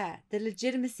up. Yeah, the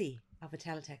legitimacy of a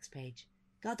Teletext page.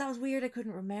 God, that was weird. I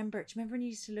couldn't remember. Do you remember when you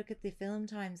used to look at the film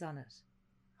times on it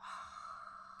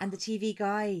and the TV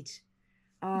guide?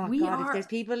 Oh God, if there's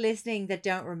people listening that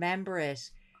don't remember it,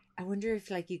 I wonder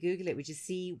if like you Google it, would you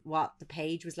see what the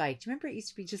page was like? Do you remember it used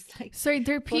to be just like? Sorry,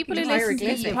 there are people who listen to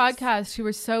this podcast who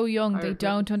are so young they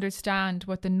don't understand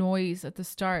what the noise at the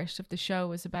start of the show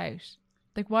was about.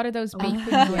 Like, what are those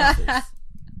beeping noises?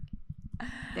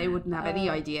 They wouldn't have any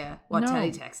idea what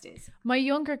teletext is. My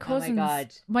younger cousins,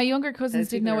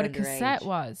 didn't know what a cassette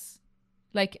was,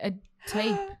 like a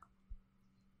tape.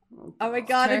 Oh my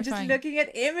God, I'm just looking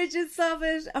at images of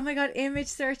it. Oh my God, image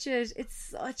search it. It's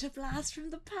such a blast from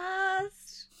the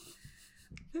past.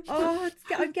 Oh,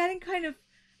 I'm getting kind of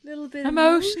a little bit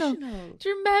emotional. Do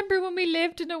you remember when we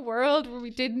lived in a world where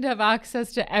we didn't have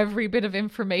access to every bit of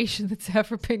information that's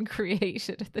ever been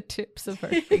created at the tips of our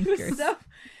fingers?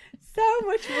 So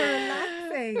much more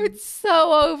relaxing. It's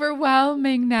so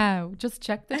overwhelming now. Just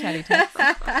check the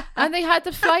teletext. And they had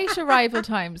the flight arrival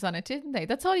times on it, didn't they?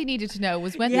 That's all you needed to know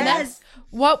was when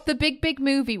what the big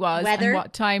movie was and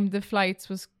what time the flights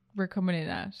were coming in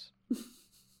at.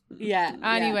 Yeah.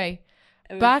 Anyway,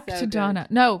 back to Donna.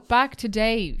 No, back to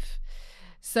Dave.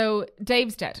 So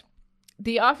Dave's dead.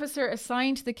 The officer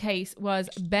assigned to the case was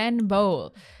Ben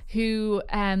Bowl, who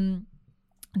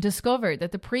discovered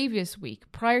that the previous week,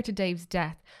 prior to Dave's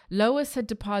death, Lois had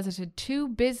deposited 2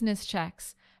 business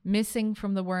checks missing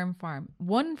from the worm farm.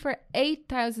 One for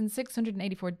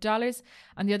 $8,684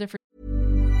 and the other for...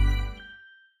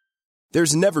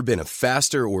 There's never been a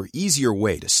faster or easier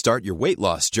way to start your weight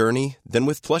loss journey than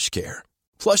with PlushCare.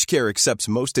 PlushCare accepts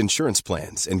most insurance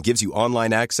plans and gives you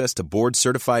online access to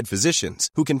board-certified physicians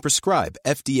who can prescribe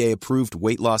FDA-approved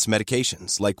weight loss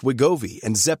medications like Wegovy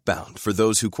and Zepbound for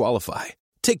those who qualify.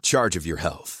 Take charge of your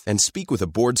health and speak with a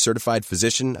board-certified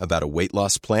physician about a weight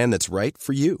loss plan that's right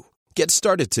for you. Get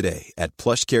started today at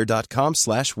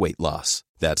plushcare.com/weightloss.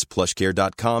 That's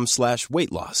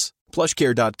plushcare.com/weightloss.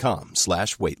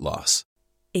 plushcare.com/weightloss.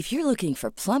 If you're looking for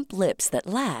plump lips that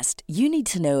last, you need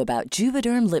to know about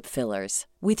Juvederm lip fillers.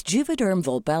 With Juvederm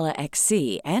Volbella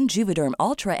XC and Juvederm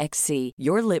Ultra XC,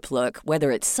 your lip look, whether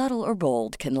it's subtle or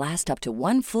bold, can last up to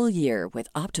 1 full year with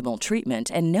optimal treatment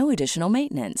and no additional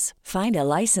maintenance. Find a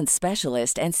licensed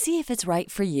specialist and see if it's right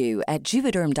for you at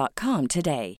Juvederm.com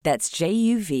today. That's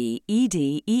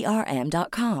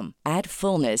JUVEDERM.com. Add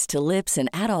fullness to lips in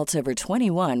adults over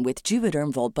 21 with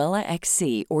Juvederm Volbella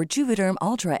XC or Juvederm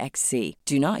Ultra XC.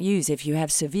 Do not use if you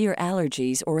have severe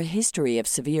allergies or a history of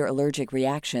severe allergic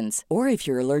reactions, or if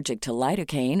you're allergic to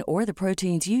lidocaine or the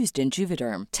proteins used in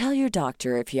Juvederm. Tell your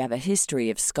doctor if you have a history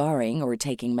of scarring or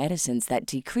taking medicines that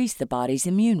decrease the body's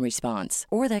immune response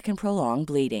or that can prolong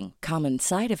bleeding. Common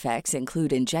side effects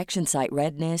include injection site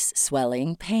redness,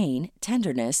 swelling, pain,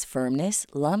 tenderness, firmness,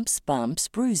 lumps, bumps,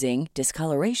 bruising,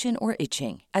 discoloration, or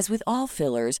itching. As with all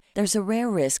fillers, there's a rare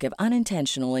risk of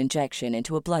unintentional injection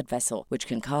into a blood vessel, which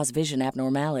can cause vision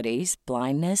abnormalities,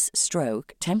 blindness,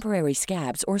 stroke, temporary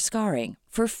scabs, or scarring.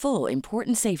 For full,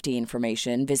 important safety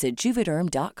information, visit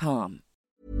Juvederm.com.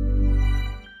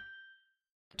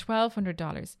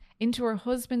 $1,200 into her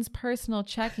husband's personal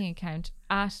checking account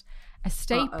at a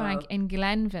state bank in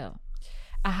Glenville.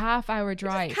 A half-hour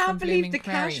drive. I can't believe Blooming the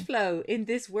Prairie. cash flow in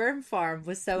this worm farm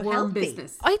was so healthy.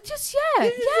 Business. It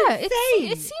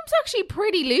seems actually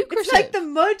pretty lucrative. It's like the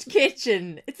mud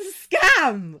kitchen. It's a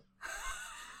scam.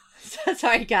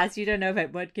 Sorry, Cass, you don't know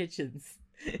about mud kitchens.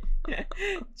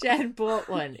 Jen bought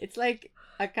one. It's like,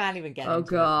 I can't even get into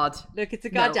God. it. Look, it's a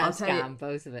goddamn scam,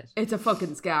 both of it. It's a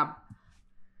fucking scam.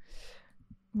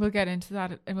 We'll get into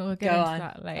that. We'll get into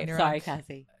that later. I'm sorry, on.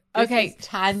 Cassie. Okay,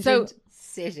 Tangent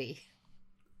City.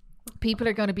 People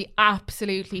are going to be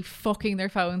absolutely fucking their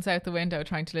phones out the window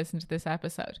trying to listen to this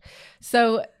episode.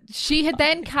 So she had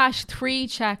then cashed 3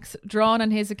 checks drawn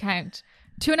on his account.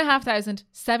 2,500,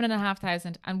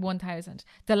 7,500 and 1,000.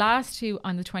 The last 2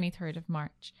 on the 23rd of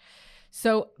March.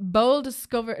 So Bowl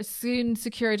soon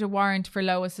secured a warrant for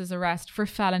Lois's arrest for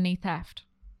felony theft.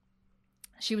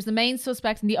 She was the main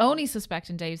suspect and the only suspect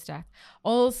in Dave's death.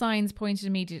 All signs pointed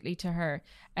immediately to her.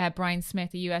 Brian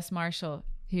Smith, a US Marshal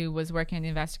who was working on the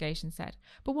investigation, said.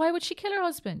 But why would she kill her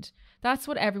husband? That's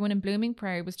what everyone in Blooming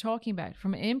Prairie was talking about,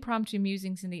 from impromptu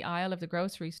musings in the aisle of the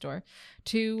grocery store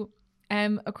to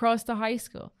across the high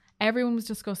school. Everyone was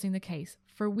discussing the case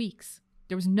for weeks.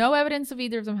 There was no evidence of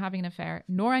either of them having an affair,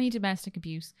 nor any domestic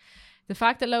abuse. The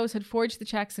fact that Lois had forged the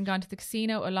checks and gone to the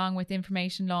casino, along with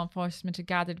information law enforcement had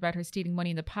gathered about her stealing money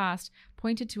in the past,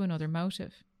 pointed to another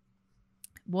motive.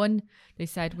 One, they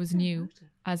said, was new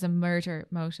as a murder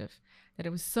motive, that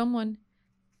it was someone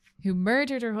who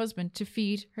murdered her husband to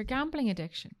feed her gambling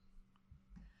addiction.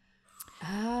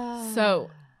 So,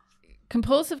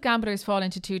 compulsive gamblers fall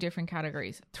into two different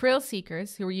categories. Thrill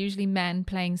seekers, who are usually men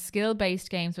playing skill-based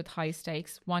games with high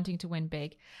stakes, wanting to win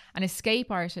big. An escape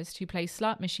artist who plays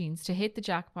slot machines to hit the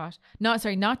jackpot. Not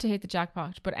to hit the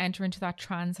jackpot, but enter into that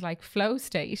trance-like flow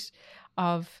state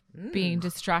of being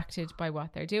distracted by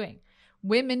what they're doing.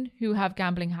 Women who have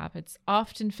gambling habits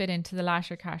often fit into the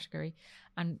latter category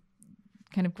and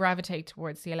kind of gravitate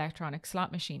towards the electronic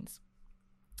slot machines.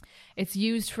 It's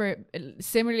used for,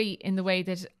 similarly in the way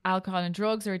that alcohol and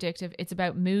drugs are addictive, it's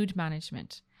about mood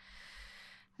management.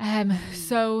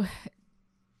 So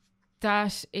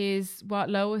that is what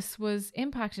Lois was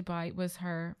impacted by, was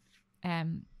her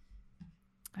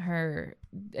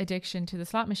addiction to the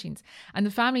slot machines. And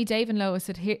the family, Dave and Lois,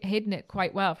 had hidden it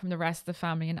quite well from the rest of the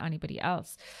family and anybody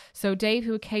else. So Dave,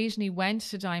 who occasionally went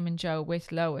to Diamond Joe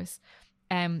with Lois,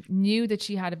 knew that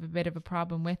she had a bit of a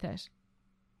problem with it.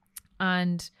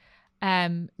 And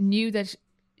knew that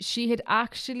she had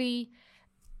actually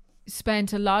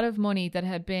spent a lot of money that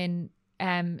had been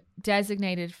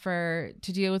designated to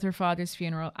deal with her father's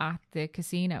funeral at the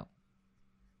casino.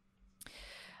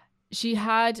 She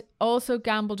had also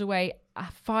gambled away a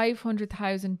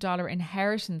 $500,000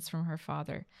 inheritance from her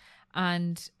father,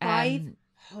 and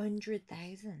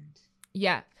 $500,000.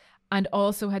 Yeah. And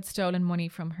also had stolen money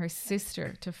from her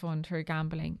sister to fund her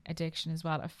gambling addiction as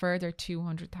well, a further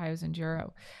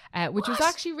 €200,000, which was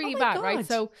actually really bad, God. Right?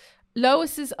 So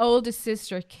Lois's oldest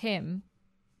sister, Kim,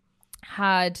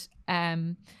 had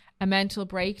a mental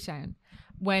breakdown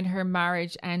when her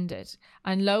marriage ended.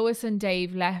 And Lois and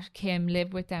Dave let Kim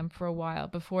live with them for a while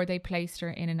before they placed her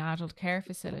in an adult care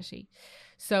facility.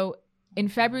 So in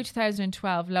February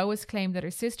 2012, Lois claimed that her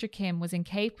sister Kim was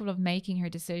incapable of making her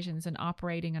decisions and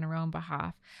operating on her own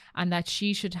behalf, and that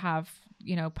she should have,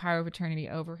 power of attorney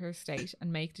over her estate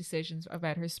and make decisions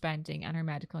about her spending and her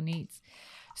medical needs.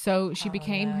 So she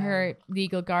became her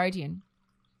legal guardian.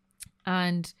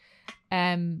 And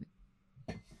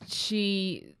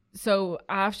so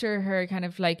after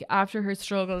her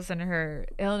struggles and her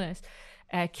illness,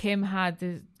 Kim had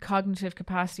the cognitive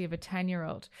capacity of a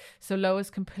 10-year-old. So Lois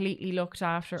completely looked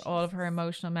after all of her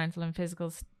emotional, mental and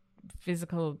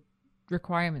physical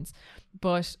requirements.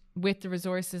 But with the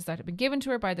resources that had been given to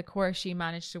her by the court, she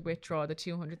managed to withdraw the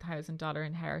 $200,000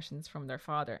 inheritance from their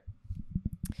father.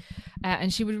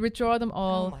 And she would withdraw them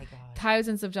all,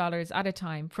 thousands of dollars at a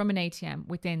time, from an ATM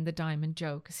within the Diamond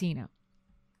Joe casino.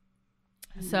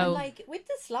 So, with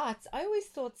the slots, I always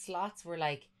thought slots were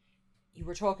you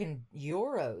were talking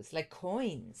euros, like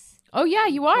coins. Oh yeah,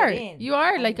 you are. You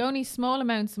are only small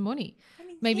amounts of money. I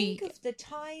mean, maybe think of the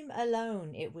time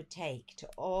alone it would take to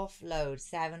offload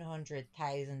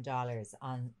 $700,000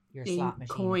 on your slot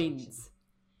machine. Coins.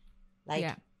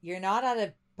 You're not at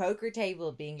a poker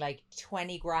table being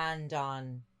 20 grand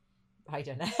on. I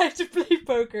don't know how to play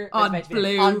poker. On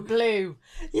blue. On blue.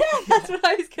 Yeah, that's what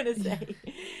I was gonna say.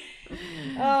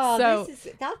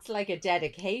 That's like a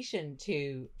dedication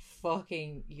to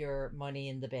fucking your money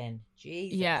in the bin.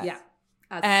 Jesus. Yeah.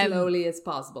 As slowly as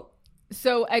possible.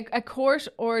 So a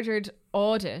court-ordered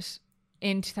audit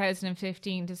in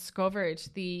 2015 discovered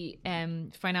the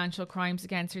financial crimes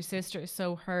against her sister.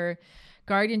 So her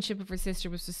guardianship of her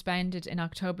sister was suspended in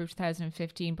October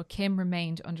 2015, but Kim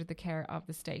remained under the care of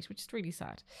the state, which is really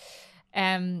sad.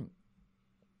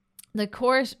 The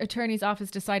court attorney's office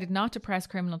decided not to press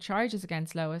criminal charges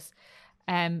against Lois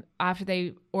after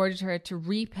they ordered her to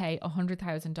repay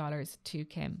 $100,000 to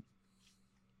Kim.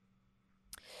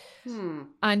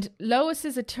 And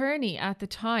Lois's attorney at the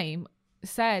time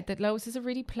said that Lois is a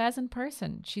really pleasant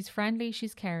person. She's friendly,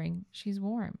 she's caring, she's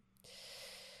warm.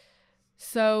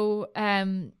 So,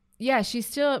 she's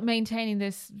still maintaining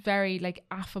this very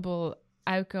affable,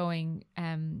 outgoing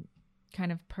kind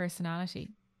of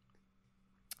personality.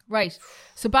 Right.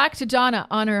 So back to Donna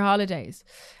on her holidays.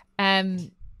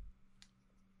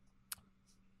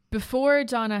 Before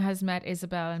Donna has met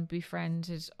Isabel and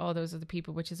befriended all those other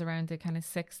people, which is around the kind of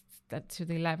 6th to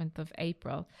the 11th of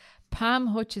April, Pam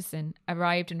Hutchison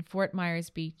arrived in Fort Myers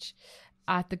Beach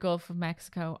at the Gulf of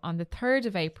Mexico on the 3rd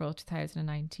of April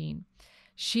 2019.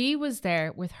 She was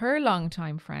there with her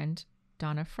longtime friend,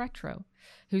 Donna Fretro,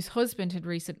 whose husband had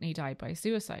recently died by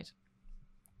suicide.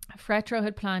 Fretro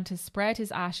had planned to spread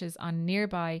his ashes on a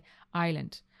nearby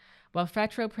island. While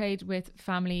Fretro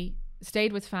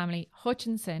stayed with family,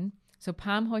 Hutchinson, so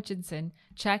Pam Hutchinson,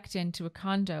 checked into a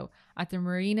condo at the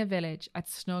Marina Village at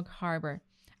Snug Harbor,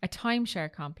 a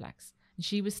timeshare complex, and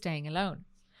she was staying alone.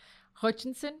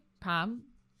 Hutchinson, Pam,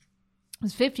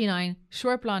 was 59,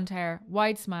 short blonde hair,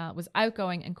 wide smile, was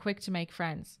outgoing and quick to make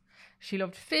friends. She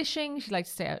loved fishing, she liked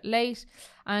to stay out late,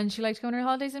 and she liked to go on her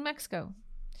holidays in Mexico.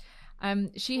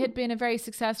 She had been a very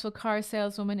successful car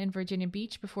saleswoman in Virginia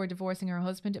Beach before divorcing her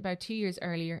husband about 2 years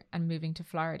earlier and moving to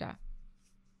Florida.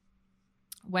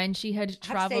 When she had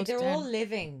travelled, they're all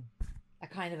living a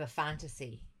kind of a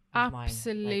fantasy.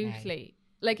 Absolutely,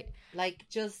 like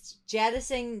just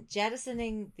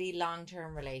jettisoning the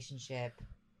long-term relationship,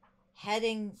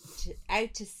 heading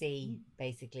out to sea,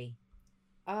 basically.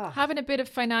 Having a bit of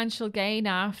financial gain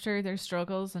after their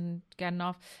struggles and getting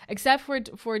off. Except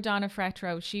for Donna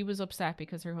Fretro, she was upset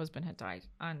because her husband had died.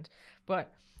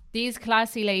 But these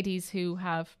classy ladies who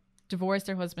have divorced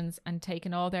their husbands and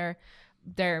taken all their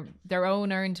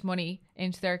own earned money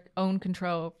into their own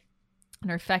control and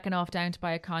are fecking off down to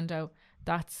buy a condo,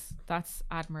 that's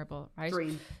admirable, right?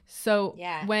 Dream. So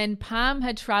when Pam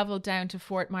had travelled down to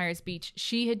Fort Myers Beach,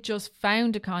 she had just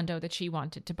found a condo that she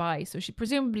wanted to buy. So she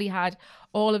presumably had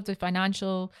all of the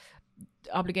financial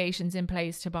obligations in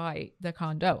place to buy the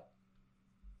condo.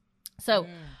 So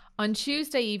on one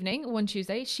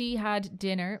Tuesday, she had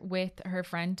dinner with her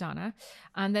friend Donna,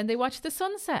 and then they watched the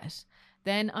sunset.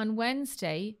 Then on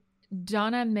Wednesday,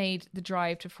 Donna made the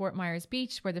drive to Fort Myers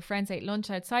Beach, where the friends ate lunch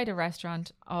outside a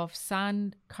restaurant off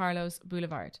San Carlos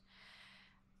Boulevard.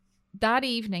 That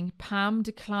evening, Pam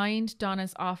declined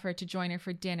Donna's offer to join her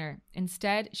for dinner.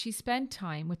 Instead, she spent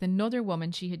time with another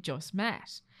woman she had just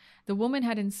met. The woman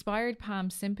had inspired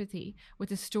Pam's sympathy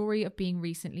with a story of being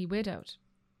recently widowed.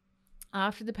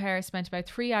 After the pair spent about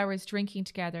 3 hours drinking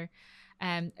together,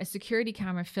 a security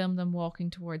camera filmed them walking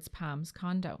towards Pam's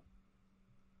condo.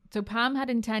 So Pam had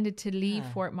intended to leave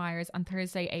Fort Myers on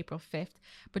Thursday, April 5th,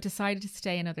 but decided to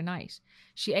stay another night.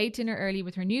 She ate dinner early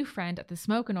with her new friend at the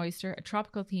Smoke and Oyster, a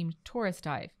tropical-themed tourist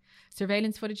dive.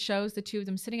 Surveillance footage shows the two of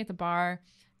them sitting at the bar,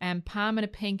 Pam in a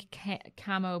pink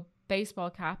camo baseball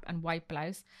cap and white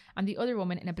blouse, and the other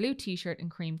woman in a blue t-shirt and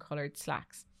cream-coloured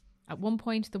slacks. At one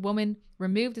point, the woman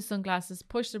removed the sunglasses,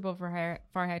 pushed above her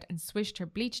forehead, and swished her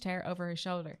bleached hair over her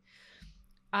shoulder.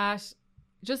 At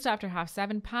just after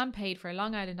 7:30, Pam paid for a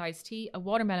Long Island iced tea, a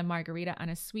watermelon margarita,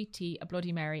 and a sweet tea, a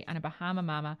Bloody Mary, and a Bahama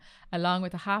Mama, along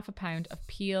with a half a pound of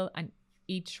peel and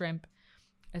eat shrimp,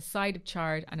 a side of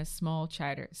chard, and a small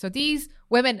chowder. So these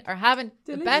women are having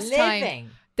the best time.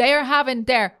 They are having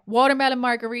their watermelon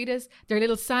margaritas, their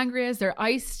little sangrias, their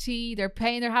iced tea. They're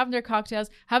having their cocktails,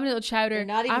 having a little chowder. They're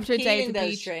not even after a day at the those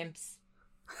beach. Shrimps.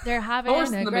 They're having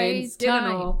a great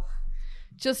time.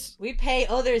 We pay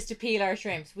others to peel our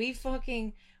shrimps. We've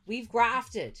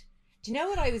grafted. Do you know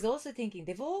what I was also thinking?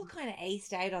 They've all kind of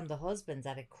aced out on the husbands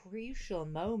at a crucial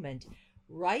moment,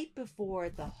 right before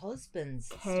the husbands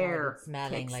started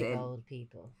smelling like old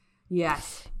people.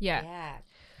 Yes. Yeah.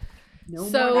 No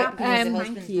so more the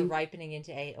husbands were ripening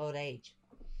into old age.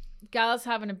 Gal's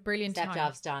having a brilliant time.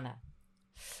 Stepjobs Donna.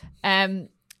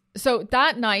 So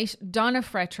that night, Donna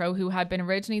Fretro, who had been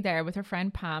originally there with her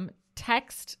friend Pam,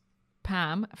 texted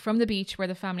Pam from the beach where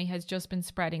the family has just been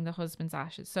spreading the husband's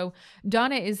ashes. So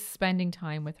Donna is spending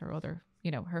time with her other,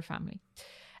 her family.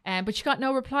 But she got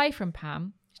no reply from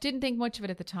Pam. She didn't think much of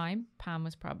it at the time. Pam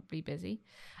was probably busy.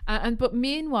 But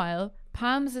meanwhile,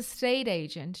 Pam's estate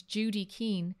agent, Judy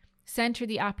Keane, sent her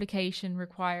the application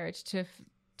required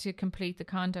to complete the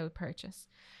condo purchase.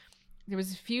 There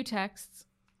was a few texts,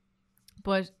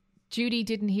 but Judy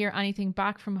didn't hear anything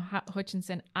back from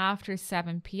Hutchinson after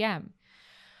 7 p.m.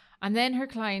 And then her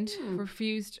client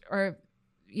refused or,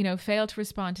 failed to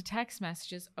respond to text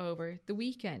messages over the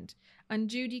weekend. And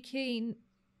Judy Keane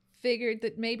figured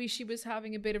that maybe she was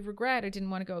having a bit of regret or didn't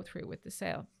want to go through with the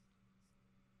sale.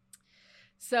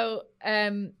 So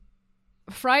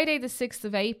Friday the 6th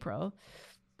of April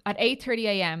at 8:30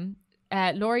 a.m.,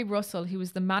 Laurie Russell, who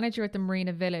was the manager at the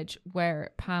Marina Village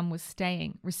where Pam was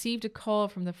staying, received a call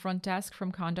from the front desk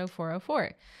from Condo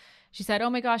 404. She said, "Oh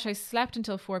my gosh, I slept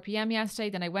until 4 p.m. yesterday.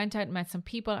 Then I went out and met some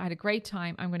people. I had a great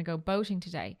time. I'm going to go boating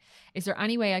today. Is there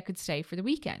any way I could stay for the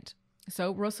weekend?"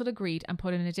 So Russell agreed and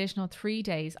put an additional 3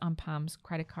 days on Pam's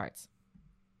credit cards.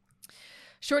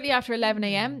 Shortly after 11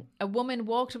 a.m., a woman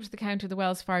walked up to the counter of the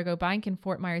Wells Fargo Bank in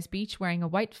Fort Myers Beach wearing a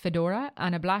white fedora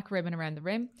and a black ribbon around the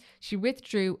rim. She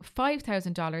withdrew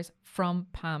 $5,000 from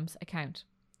Pam's account.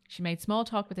 She made small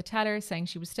talk with the teller, saying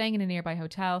she was staying in a nearby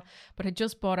hotel but had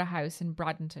just bought a house in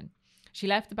Bradenton. She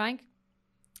left the bank,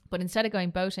 but instead of going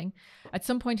boating, at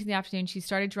some point in the afternoon, she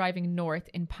started driving north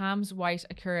in Pam's white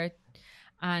Acura,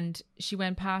 and she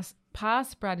went past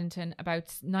Bradenton,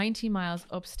 about 90 miles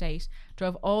upstate,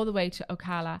 drove all the way to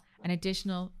Ocala, an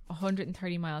additional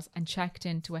 130 miles, and checked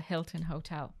into a Hilton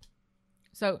hotel.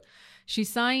 So she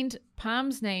signed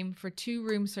Pam's name for 2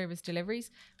 room service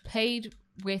deliveries, paid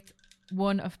with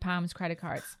one of Pam's credit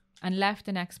cards, and left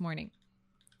the next morning.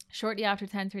 Shortly after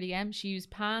 10:30 a.m., she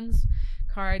used Pam's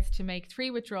cards to make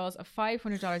 3 withdrawals of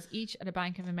 $500 each at a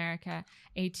Bank of America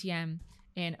ATM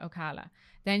in Ocala.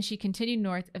 Then she continued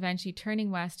north, eventually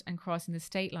turning west and crossing the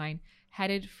state line,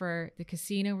 headed for the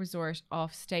casino resort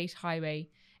off State Highway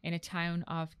in a town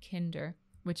of Kinder,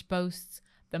 which boasts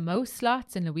the most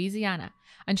slots in Louisiana.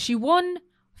 And she won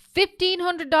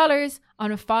 $1,500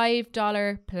 on a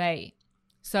 $5 play.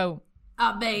 So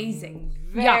amazing.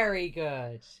 Very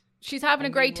good. She's having a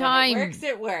great time. When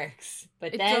it works.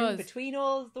 But then between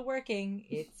all the working,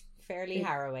 it's fairly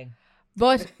harrowing.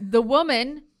 But the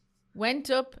woman went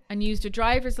up and used a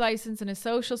driver's license and a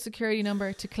social security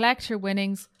number to collect her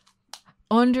winnings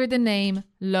under the name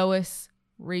Lois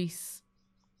Reese.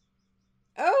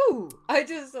 Oh, I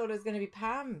just thought it was going to be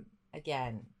Pam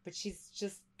again, but she's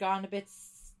just gone a bit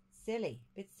silly.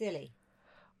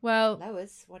 Well,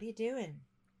 Lois, what are you doing?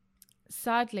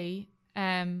 Sadly,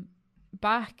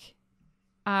 back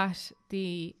at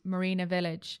the Marina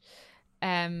Village,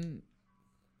 Pam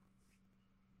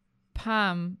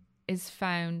is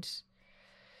found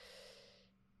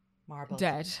marbled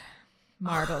yeah,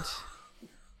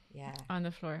 on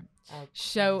the floor. Oh,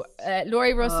 so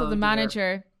Laurie Russell, the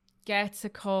manager, gets a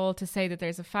call to say that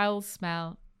there's a foul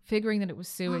smell. Figuring that it was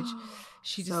sewage,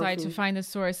 she decided to find the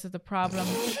source of the problem.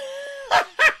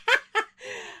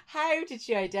 How did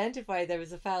she identify there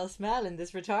was a foul smell in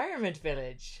this retirement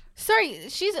village? Sorry,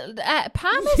 she's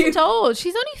Pam isn't old.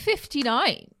 She's only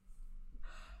 59.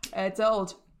 It's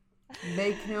old.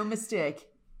 Make no mistake.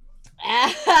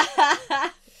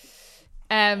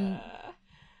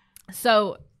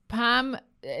 So Pam,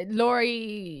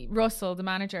 Laurie Russell, the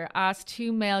manager, asked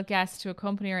 2 male guests to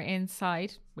accompany her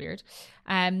inside. Weird.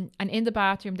 And in the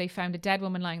bathroom, they found a dead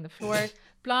woman lying on the floor.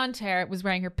 Blonde hair, was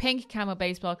wearing her pink camo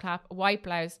baseball cap, a white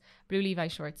blouse, blue Levi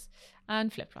shorts,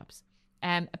 and flip-flops.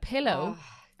 A pillow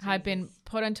had been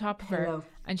put on top of her,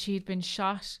 and she had been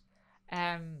shot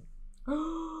in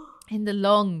the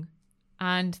lung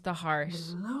and the heart.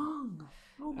 The lung.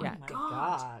 Oh my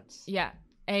God. Yeah.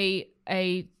 A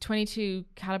 22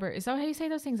 caliber. Is that how you say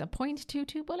those things? A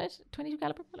 .22 bullet? 22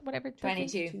 caliber bullet? Whatever.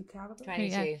 22 caliber.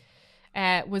 22.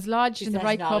 Was lodged in the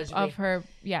right cup of her.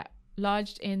 Yeah.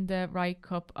 Lodged in the right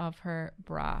cup of her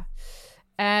bra.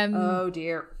 Oh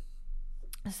dear.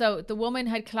 So the woman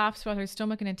had collapsed while her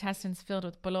stomach and intestines filled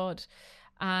with blood,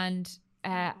 and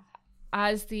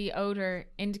as the odor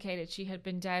indicated, she had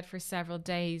been dead for several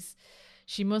days.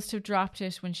 She must have dropped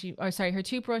it when her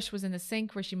toothbrush was in the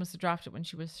sink where she must have dropped it when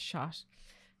she was shot.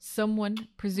 Someone,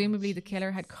 presumably the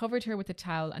killer, had covered her with a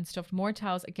towel and stuffed more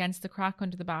towels against the crack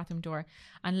under the bathroom door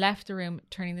and left the room,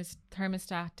 turning this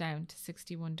thermostat down to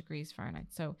 61 degrees Fahrenheit.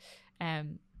 So,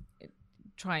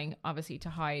 trying obviously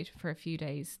to hide for a few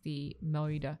days the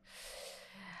moida.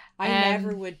 I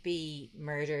never would be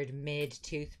murdered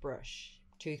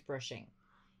toothbrushing,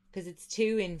 because it's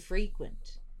too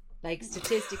infrequent. Like,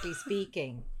 statistically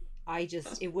speaking,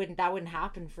 that wouldn't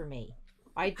happen for me.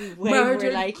 I'd be way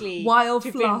more likely while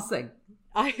flossing.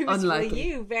 Unlikely.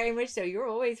 You very much so. You're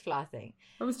always flossing.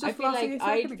 I was just flossing.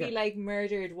 I'd be like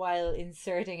murdered while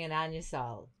inserting an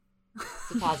Anusol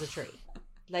suppository.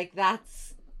 Like,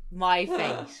 that's my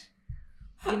fate.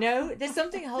 You know, there's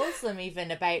something wholesome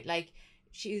even about, like,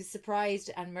 she was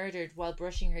surprised and murdered while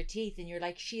brushing her teeth, and you're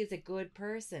like, she is a good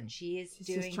person. She's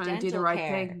doing just trying dental to do the right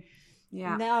care. thing.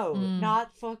 Yeah. No,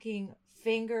 not fucking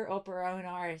finger up her own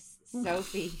arse,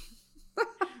 Sophie.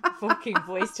 Fucking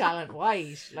voice talent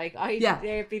white. Like,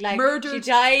 they'd be like, murdered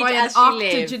she died by as an she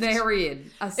lived.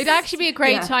 octogenarian. It'd actually be a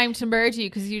great time to murder you,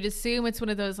 because you'd assume it's one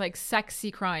of those like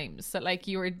sexy crimes that like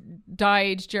you were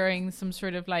died during some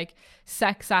sort of like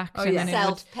sex act. Oh, yeah.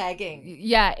 Self-pegging.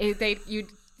 Yeah,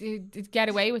 you'd get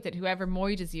away with it. Whoever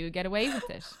moides you would get away with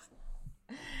it.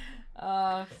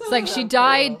 It's like she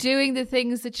died doing the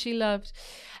things that she loved.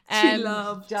 She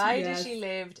loved. Died as she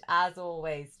lived, as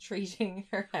always, treating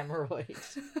her hemorrhoid.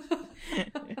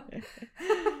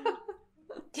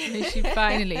 May she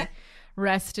finally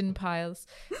rest in piles.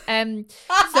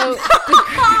 So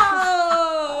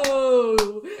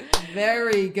Oh,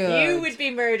 very good. You would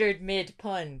be murdered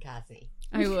mid-pun, Cassie.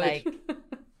 I would. Like,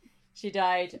 she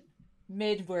died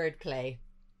mid-wordplay.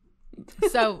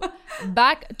 So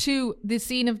back to the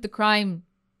scene of the crime,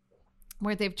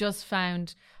 where they've just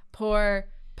found poor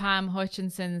Pam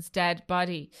Hutchinson's dead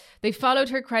body. They followed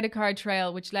her credit card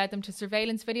trail, which led them to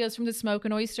surveillance videos from the Smoke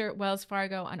and Oyster, Wells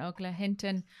Fargo and Oakland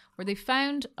Hinton, where they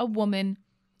found a woman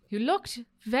who looked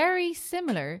very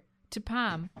similar to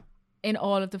Pam in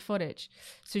all of the footage.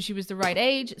 So she was the right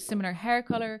age, similar hair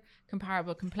colour,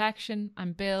 comparable complexion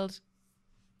and build.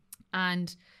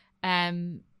 And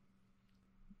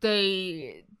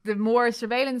the more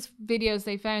surveillance videos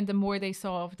they found, the more they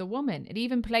saw of the woman. It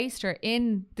even placed her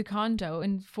in the condo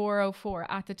in 404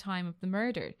 at the time of the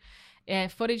murder.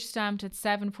 Footage stamped at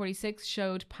 7:46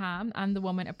 showed Pam and the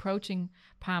woman approaching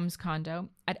Pam's condo.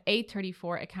 At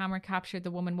 8:34, a camera captured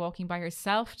the woman walking by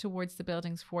herself towards the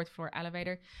building's 4th floor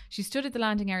elevator. She stood at the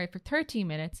landing area for 13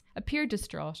 minutes, appeared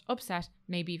distraught, upset,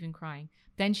 maybe even crying.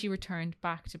 Then she returned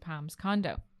back to Pam's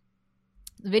condo.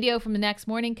 The video from the next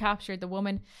morning captured the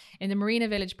woman in the Marina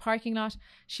Village parking lot.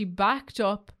 She backed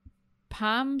up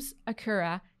Pam's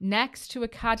Acura next to a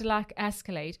Cadillac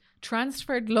Escalade,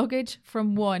 transferred luggage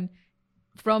from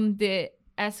the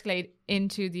Escalade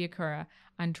into the Acura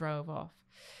and drove off.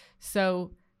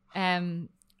 So the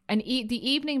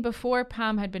evening before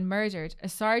Pam had been murdered, a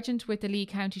sergeant with the Lee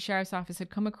County Sheriff's Office had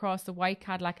come across the white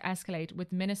Cadillac Escalade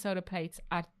with Minnesota plates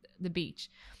at the beach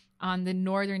on the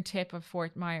northern tip of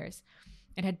Fort Myers.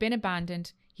 It had been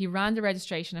abandoned. He ran the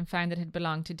registration and found that it had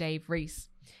belonged to Dave Reese.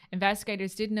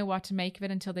 Investigators didn't know what to make of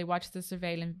it until they watched the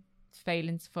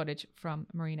surveillance footage from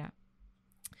Marina.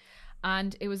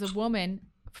 And it was a woman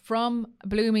from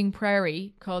Blooming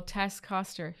Prairie called Tess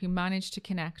Coster who managed to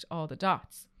connect all the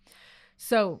dots.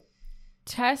 So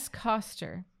Tess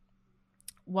Coster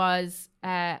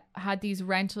had these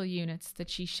rental units that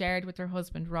she shared with her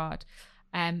husband Rod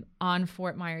on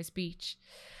Fort Myers Beach.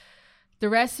 The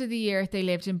rest of the year they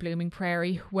lived in Blooming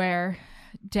Prairie, where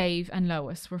Dave and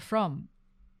Lois were from.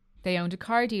 They owned a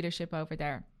car dealership over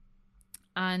there.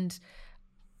 And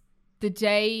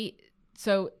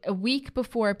a week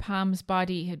before Pam's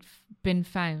body had been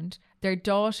found, their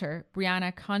daughter,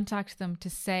 Brianna, contacted them to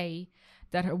say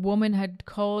that a woman had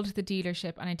called the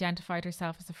dealership and identified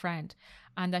herself as a friend,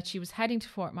 and that she was heading to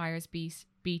Fort Myers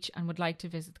Beach and would like to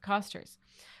visit the Costers.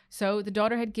 So the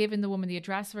daughter had given the woman the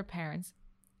address of her parents,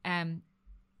 and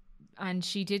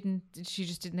she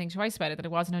just didn't think twice about it, that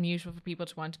it wasn't unusual for people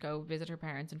to want to go visit her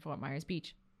parents in Fort Myers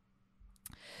Beach.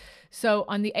 So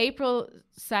on the April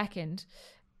 2nd,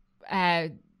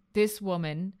 this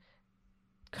woman,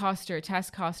 Tess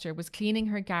Coster, was cleaning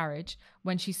her garage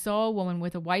when she saw a woman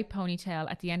with a white ponytail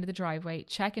at the end of the driveway,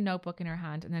 check a notebook in her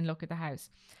hand, and then look at the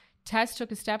house. Tess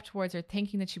took a step towards her,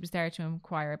 thinking that she was there to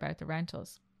inquire about the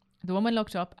rentals. The woman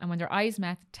looked up, and when their eyes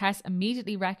met, Tess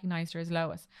immediately recognised her as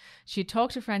Lois. She had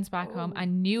talked to friends back home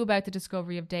and knew about the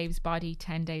discovery of Dave's body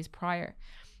 10 days prior.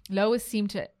 Lois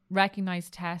seemed to recognise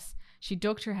Tess. She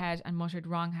ducked her head and muttered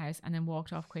 "wrong house" and then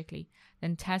walked off quickly.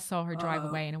 Then Tess saw her drive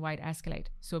away in a white Escalade.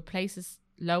 So it places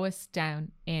Lois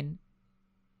down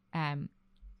by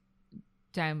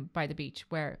the beach,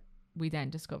 where we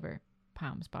then discover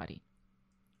Pam's body.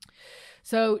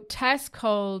 So Tess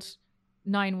called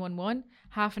 911.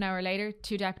 Half an hour later,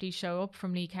 2 deputies show up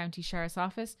from Lee County Sheriff's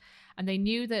Office, and they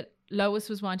knew that Lois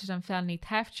was wanted on felony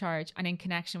theft charge and in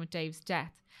connection with Dave's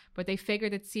death, but they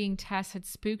figured that seeing Tess had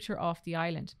spooked her off the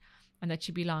island and that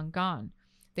she'd be long gone.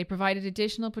 They provided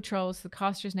additional patrols to the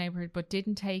Costers neighbourhood, but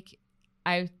didn't stake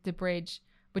out the bridge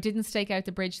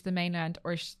to the mainland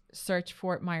or search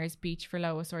Fort Myers Beach for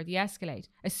Lois or the Escalade,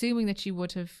 assuming that she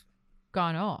would have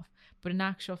gone off. But in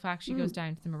actual fact, she goes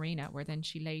down to the marina, where then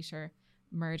she later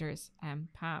murders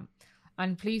Pam.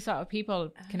 And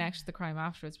people connected to the crime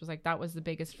afterwards was like, that was the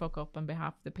biggest fuck up on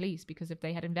behalf of the police, because if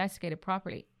they had investigated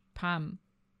properly, Pam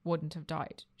wouldn't have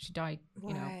died. She died,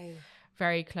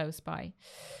 very close by.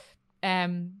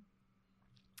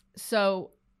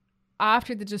 So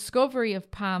after the discovery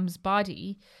of Pam's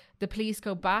body, the police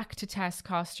go back to Tess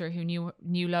Coster, who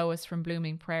knew Lois from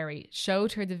Blooming Prairie,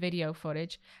 showed her the video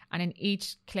footage, and in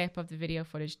each clip of the video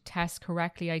footage, Tess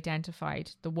correctly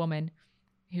identified the woman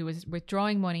who was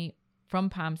withdrawing money from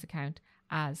Pam's account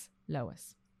as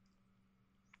Lois.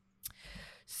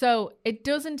 So it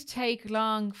doesn't take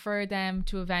long for them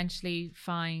to eventually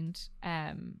find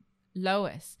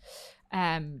Lois.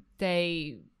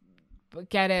 They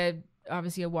get a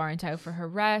obviously a warrant out for her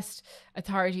arrest.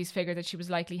 Authorities figured that she was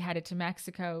likely headed to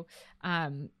Mexico.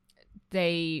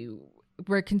 They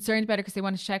were concerned about her because they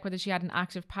wanted to check whether she had an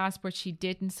active passport. She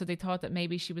didn't, so they thought that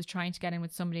maybe she was trying to get in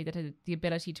with somebody that had the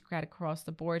ability to get across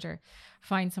the border,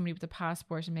 find somebody with a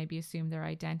passport and maybe assume their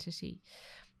identity.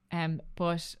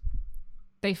 But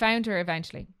they found her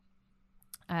eventually.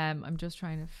 I'm just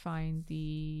trying to find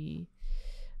the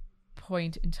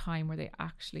point in time where they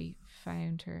actually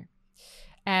found her.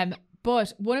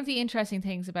 But one of the interesting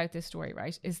things about this story,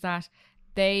 right, is that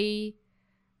they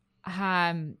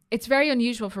it's very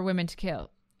unusual for women to kill.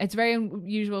 It's very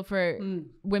unusual for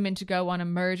women to go on a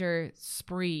murder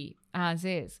spree as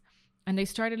is. And they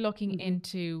started looking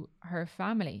into her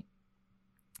family.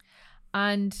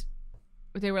 And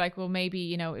they were like, well, maybe,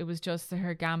 you know, it was just that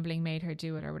her gambling made her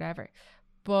do it or whatever.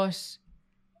 But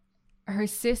her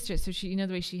sister, so she, you know,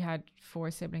 the way she had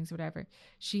 4 siblings or whatever,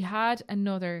 she had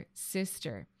another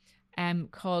sister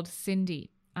called Cindy.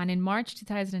 And in March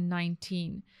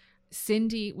 2019,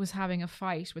 Cindy was having a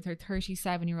fight with her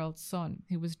 37-year-old son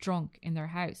who was drunk in their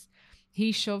house.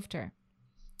 He shoved her,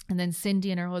 and then Cindy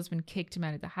and her husband kicked him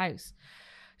out of the house.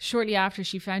 Shortly after,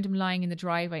 she found him lying in the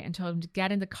driveway and told him to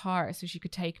get in the car so she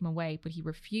could take him away, but he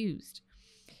refused.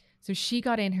 So she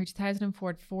got in her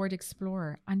 2004 Ford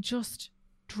Explorer and just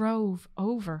drove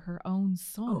over her own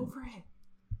son. Over it?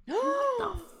 What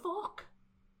the fuck?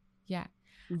 Yeah.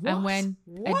 What? And when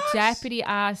a deputy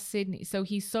asked Sydney, so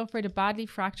he suffered a badly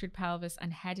fractured pelvis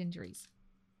and head injuries.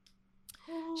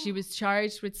 She was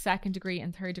charged with 2nd degree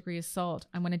and 3rd degree assault.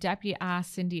 And when a deputy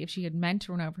asked Cindy if she had meant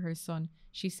to run over her son,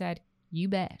 she said, "You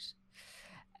bet."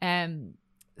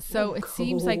 So it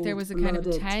seems like there was a kind of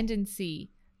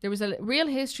tendency. There was a real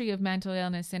history of mental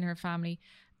illness in her family.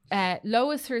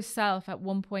 Lois herself at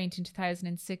one point in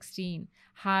 2016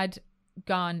 had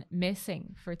gone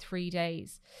missing for 3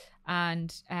 days.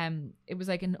 And it was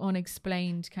like an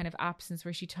unexplained kind of absence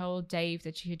where she told Dave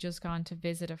that she had just gone to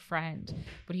visit a friend,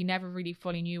 but he never really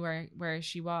fully knew where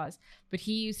she was. But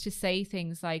he used to say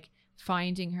things like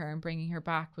finding her and bringing her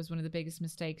back was one of the biggest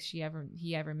mistakes he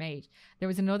ever made. There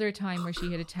was another time where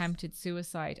she had attempted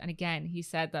suicide, and again he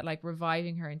said that like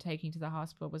reviving her and taking to the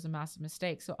hospital was a massive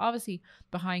mistake. So obviously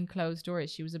behind closed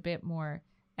doors she was a bit more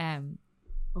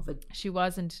she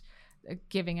wasn't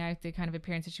giving out the kind of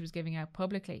appearance that she was giving out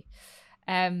publicly.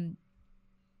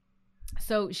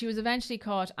 So she was eventually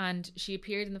caught and she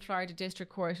appeared in the Florida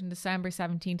District Court on December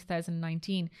 17,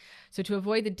 2019. So to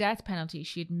avoid the death penalty,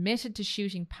 she admitted to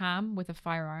shooting Pam with a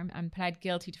firearm and pled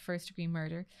guilty to 1st degree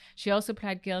murder. She also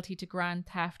pled guilty to grand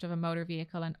theft of a motor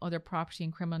vehicle and other property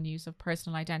and criminal use of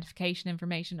personal identification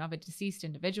information of a deceased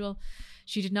individual.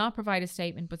 She did not provide a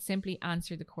statement but simply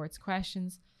answered the court's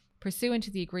questions. Pursuant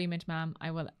to the agreement, ma'am,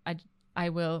 I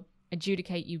will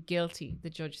adjudicate you guilty, the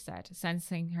judge said,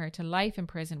 sentencing her to life in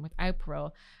prison without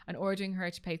parole and ordering her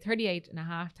to pay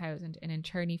 $38,500 in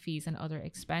attorney fees and other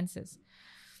expenses.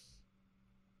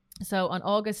 So on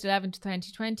August 11,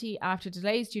 2020, after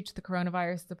delays due to the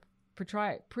coronavirus, the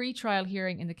pre-trial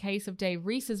hearing in the case of Dave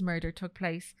Reese's murder took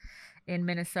place in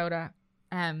Minnesota,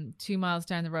 2 miles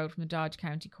down the road from the Dodge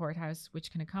County Courthouse,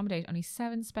 which can accommodate only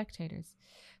 7 spectators.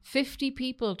 50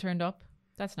 people turned up.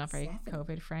 That's not very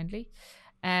COVID friendly.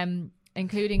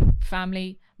 Including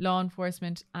family, law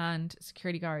enforcement and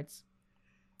security guards.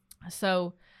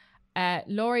 So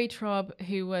Laurie Trubb,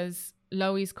 who was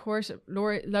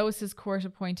Lois's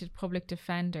court-appointed public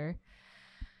defender,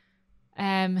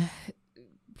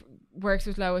 works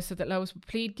with Lois so that Lois would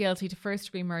plead guilty to 1st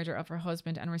degree murder of her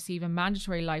husband and receive a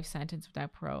mandatory life sentence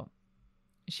without parole.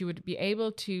 She would be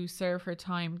able to serve her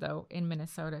time, though, in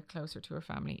Minnesota, closer to her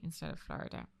family instead of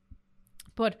Florida.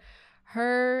 But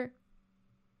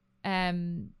there's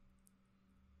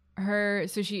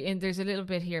a little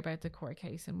bit here about the court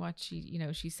case and what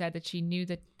she said that she knew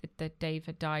that Dave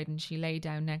had died and she lay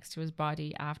down next to his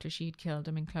body after she'd killed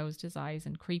him and closed his eyes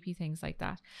and creepy things like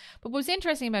that. But what's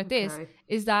interesting about this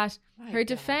is that her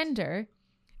defender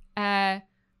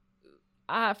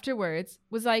afterwards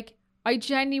was like, I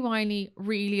genuinely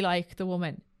really like the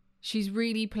woman. She's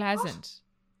really pleasant.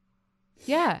 What?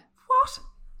 Yeah. What?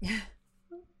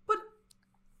 But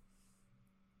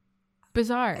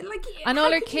bizarre. Like, and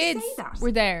all her kids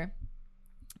were there.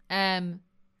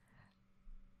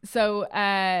 So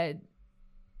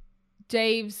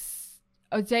Dave's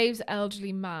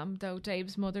elderly mom, though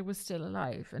Dave's mother was still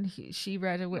alive, and she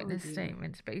read a witness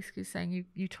statement basically saying,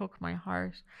 you took my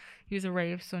heart. He was a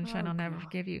ray of sunshine. I'll never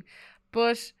forgive you.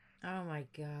 But oh my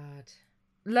God,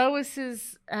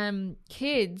 Lois's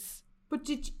kids. But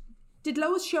did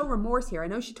Lois show remorse here? I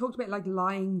know she talked about like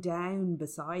lying down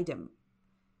beside him,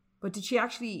 but did she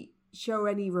actually show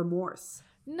any remorse?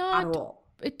 at all.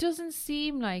 It doesn't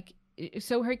seem like.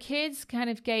 So her kids kind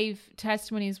of gave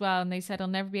testimony as well, and they said, I'll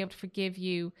never be able to forgive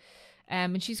you.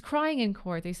 And she's crying in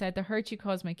court. They said, the hurt you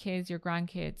caused my kids, your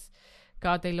grandkids.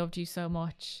 God, they loved you so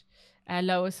much.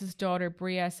 Lois's daughter,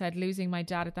 Bria, said, losing my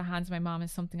dad at the hands of my mom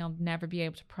is something I'll never be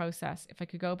able to process. If I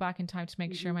could go back in time to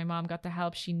make sure my mom got the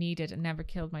help she needed and never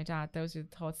killed my dad, those are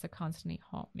the thoughts that constantly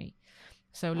haunt me.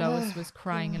 So Lois was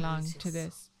crying along to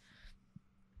this.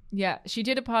 Yeah, she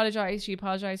did apologize. She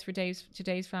apologized to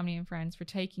Dave's family and friends for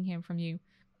taking him from you.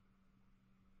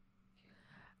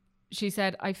 She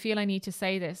said, I feel I need to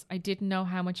say this. I didn't know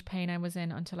how much pain I was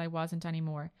in until I wasn't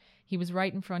anymore. He was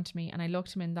right in front of me and I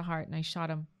looked him in the heart and I shot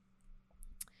him.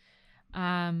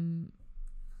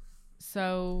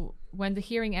 So when the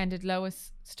hearing ended,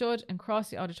 Lois stood and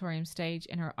crossed the auditorium stage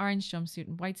in her orange jumpsuit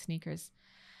and white sneakers,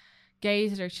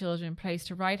 gazed at her children, placed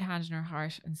her right hand on her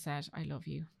heart and said, I love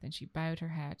you. Then she bowed her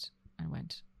head and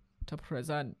went to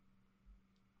prison.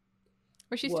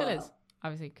 Where she still is,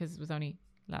 obviously, because it was only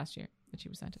last year that she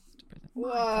was sentenced to prison.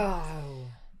 Wow.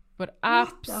 But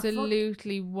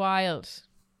absolutely wild.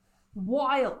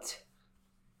 Wild.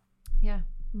 Yeah.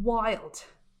 Wild.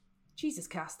 Jesus,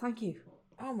 Cass, thank you.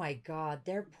 Oh my God,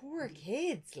 they're poor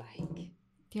kids, like.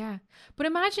 Yeah. But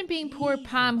imagine being poor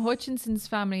Pam Hutchinson's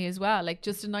family as well. Like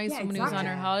just a nice woman who was on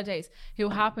her holidays, who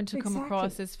happened to come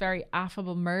across this very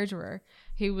affable murderer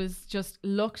who was just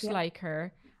looked like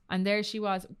her. And there she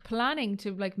was planning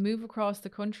to like move across the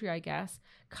country, I guess,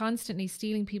 constantly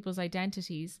stealing people's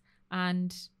identities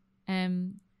and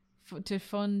to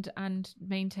fund and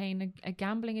maintain a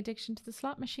gambling addiction to the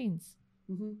slot machines.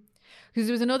 Mm-hmm. Because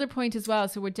there was another point as well.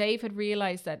 So where Dave had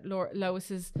realised that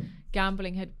Lois's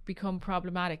gambling had become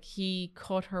problematic, he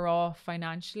cut her off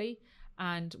financially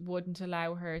and wouldn't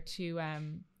allow her to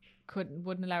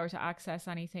access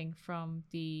anything from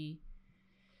the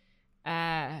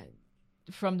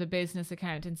business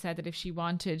account, and said that if she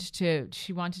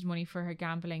wanted money for her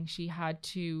gambling, she had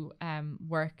to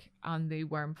work on the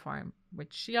worm farm,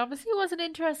 which she obviously wasn't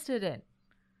interested in.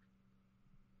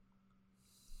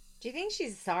 Do you think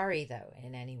she's sorry though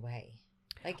in any way?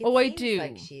 Like, I do.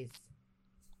 Like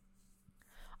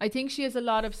I think she has a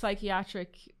lot of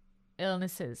psychiatric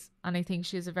illnesses, and I think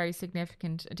she has a very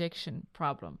significant addiction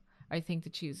problem. I think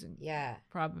that she's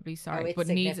probably sorry, but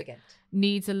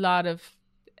needs a lot of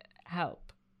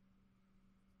help.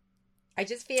 I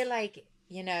just feel like,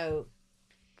 you know,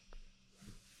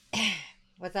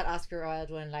 what's that Oscar Wilde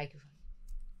one? Like,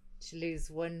 to lose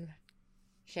one,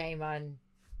 shame on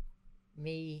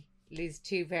me. Lose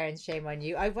two parents, shame on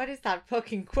you. What is that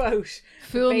fucking quote?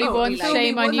 Fool me once,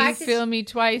 shame on you. Fool me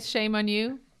twice, shame on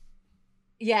you.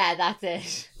 Yeah, that's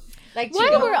it. Like,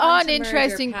 while we're on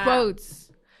interesting quotes,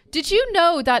 did you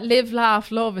know that "Live,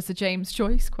 Laugh, Love" is a James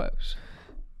Joyce quote?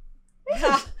 Is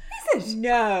it?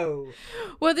 No.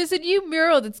 Well, there's a new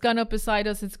mural that's gone up beside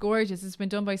us. It's gorgeous. It's been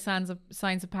done by Signs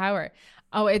of Power.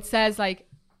 Oh, it says like,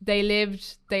 they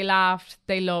lived, they laughed,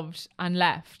 they loved, and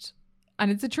left. And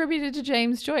it's attributed to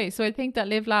James Joyce. So I think that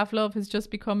 "Live, Laugh, Love" has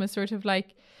just become a sort of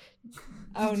like...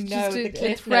 Oh no,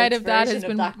 the thread of that has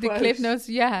been the Cliff Notes,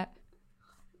 yeah.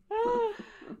 Oh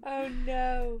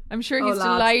no. I'm sure he's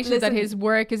delighted that his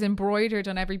work is embroidered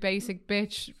on every basic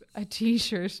bitch a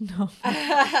t-shirt. No.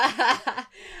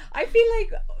 I feel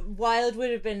like Wilde would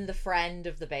have been the friend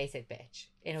of the basic bitch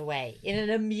in a way, in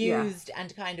an amused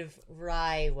and kind of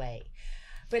wry way.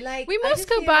 But like, we must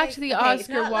go back to the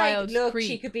Oscar Wilde. Like, look,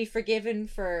 she could be forgiven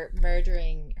for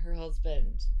murdering her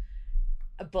husband,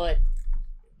 but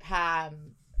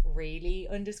Pam really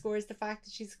underscores the fact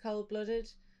that she's cold-blooded.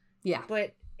 Yeah.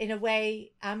 But in a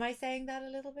way, am I saying that a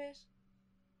little bit?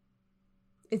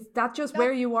 Is that just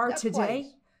where you are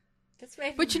today?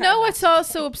 But you know what's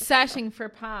also upsetting for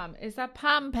Pam is that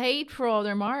Pam paid for all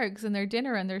their margs and their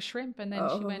dinner and their shrimp, and then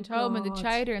she went home and the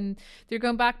chowder, and they're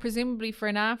going back presumably for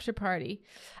an after party.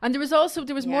 And there was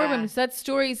more women. So that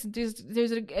stories,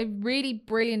 there's a really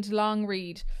brilliant long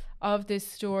read of this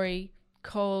story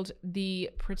called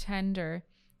The Pretender,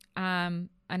 and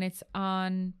it's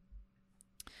on.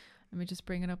 Let me just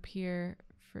bring it up here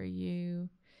for you.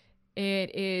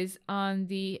 It is on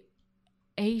the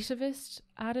Atavist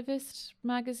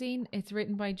magazine. It's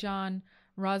written by John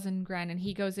Rosengren, and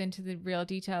he goes into the real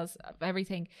details of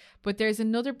everything. But there's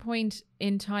another point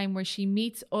in time where she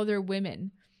meets other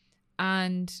women,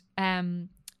 and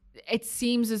it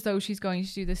seems as though she's going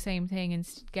to do the same thing and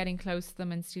getting close to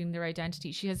them and stealing their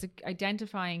identity. She has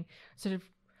identifying sort of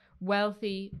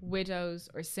wealthy widows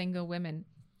or single women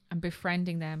and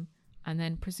befriending them, and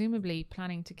then presumably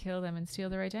planning to kill them and steal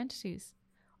their identities.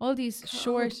 All these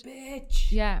short...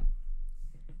 bitch. Yeah.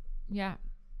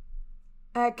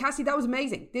 Cassie, that was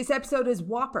amazing. This episode is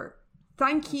whopper.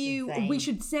 Thank you. insane. We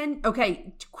should send...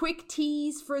 Okay, quick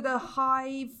tease for the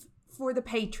Hive for the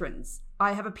patrons.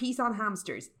 I have a piece on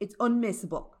hamsters. It's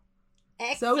unmissable.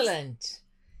 Excellent.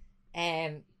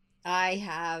 I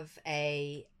have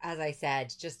as I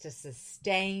said, just a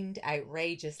sustained,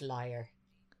 outrageous liar.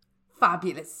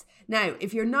 Fabulous. Now,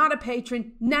 if you're not a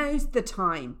patron, now's the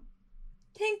time.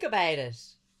 Think about it.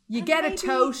 You And get a maybe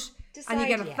tote and you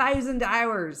get decide, 1,000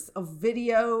 hours of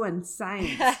video and sound.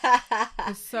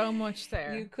 There's so much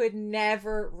there. You could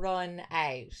never run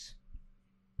out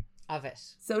of it.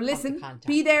 So of the listen, content.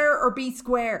 be there or be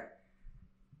square.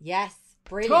 Yes,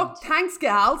 brilliant. Thanks,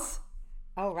 gals.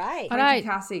 All right. All Thank right. you,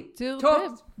 Cassie. Till Talk.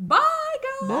 then. Bye,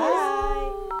 guys.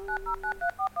 Bye.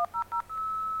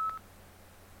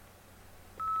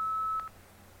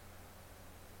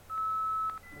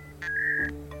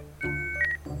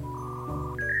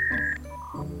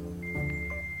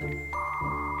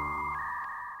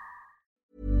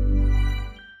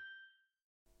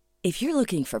 If you're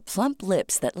looking for plump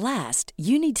lips that last,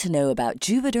 you need to know about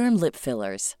Juvederm lip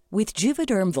fillers. With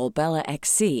Juvederm Volbella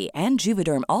XC and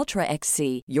Juvederm Ultra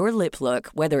XC, your lip look,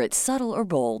 whether it's subtle or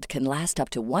bold, can last up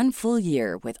to 1 full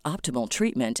year with optimal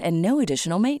treatment and no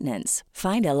additional maintenance.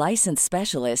 Find a licensed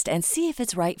specialist and see if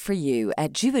it's right for you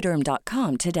at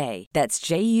Juvederm.com today. That's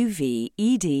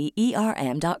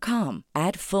JUVEDERM.com.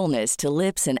 Add fullness to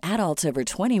lips in adults over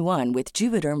 21 with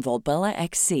Juvederm Volbella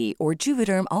XC or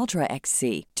Juvederm Ultra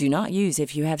XC. Do not use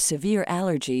if you have severe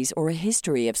allergies or a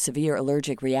history of severe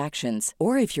allergic reactions,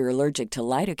 or if you're allergic to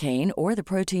lidocaine or the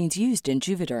proteins used in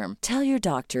Juvederm. Tell your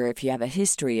doctor if you have a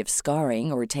history of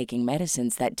scarring or taking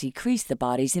medicines that decrease the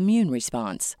body's immune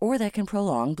response or that can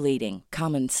prolong bleeding.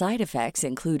 Common side effects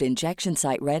include injection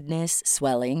site redness,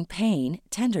 swelling, pain,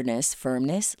 tenderness,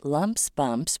 firmness, lumps,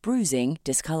 bumps, bruising,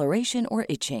 discoloration, or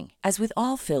itching. As with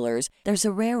all fillers, there's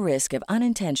a rare risk of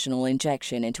unintentional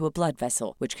injection into a blood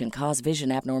vessel, which can cause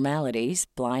vision abnormalities,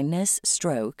 blindness,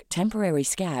 stroke, temporary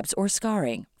scabs, or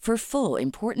scarring. For full,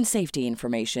 important safety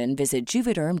information, visit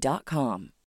Juvederm.com.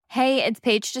 Hey, it's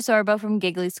Paige DeSorbo from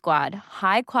Giggly Squad.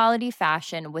 High quality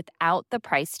fashion without the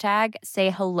price tag. Say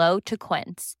hello to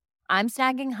Quince. I'm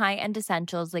snagging high-end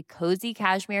essentials like cozy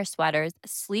cashmere sweaters,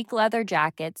 sleek leather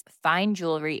jackets, fine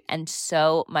jewelry, and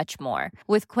so much more.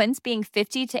 With Quince being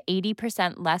 50 to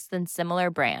 80% less than similar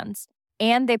brands.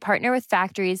 And they partner with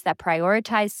factories that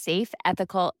prioritize safe,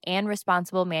 ethical, and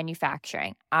responsible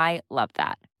manufacturing. I love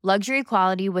that. Luxury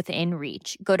quality within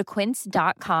reach. Go to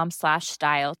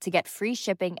quince.com/style to get free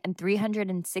shipping and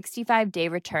 365-day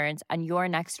returns on your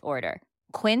next order.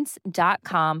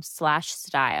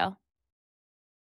 Quince.com/style.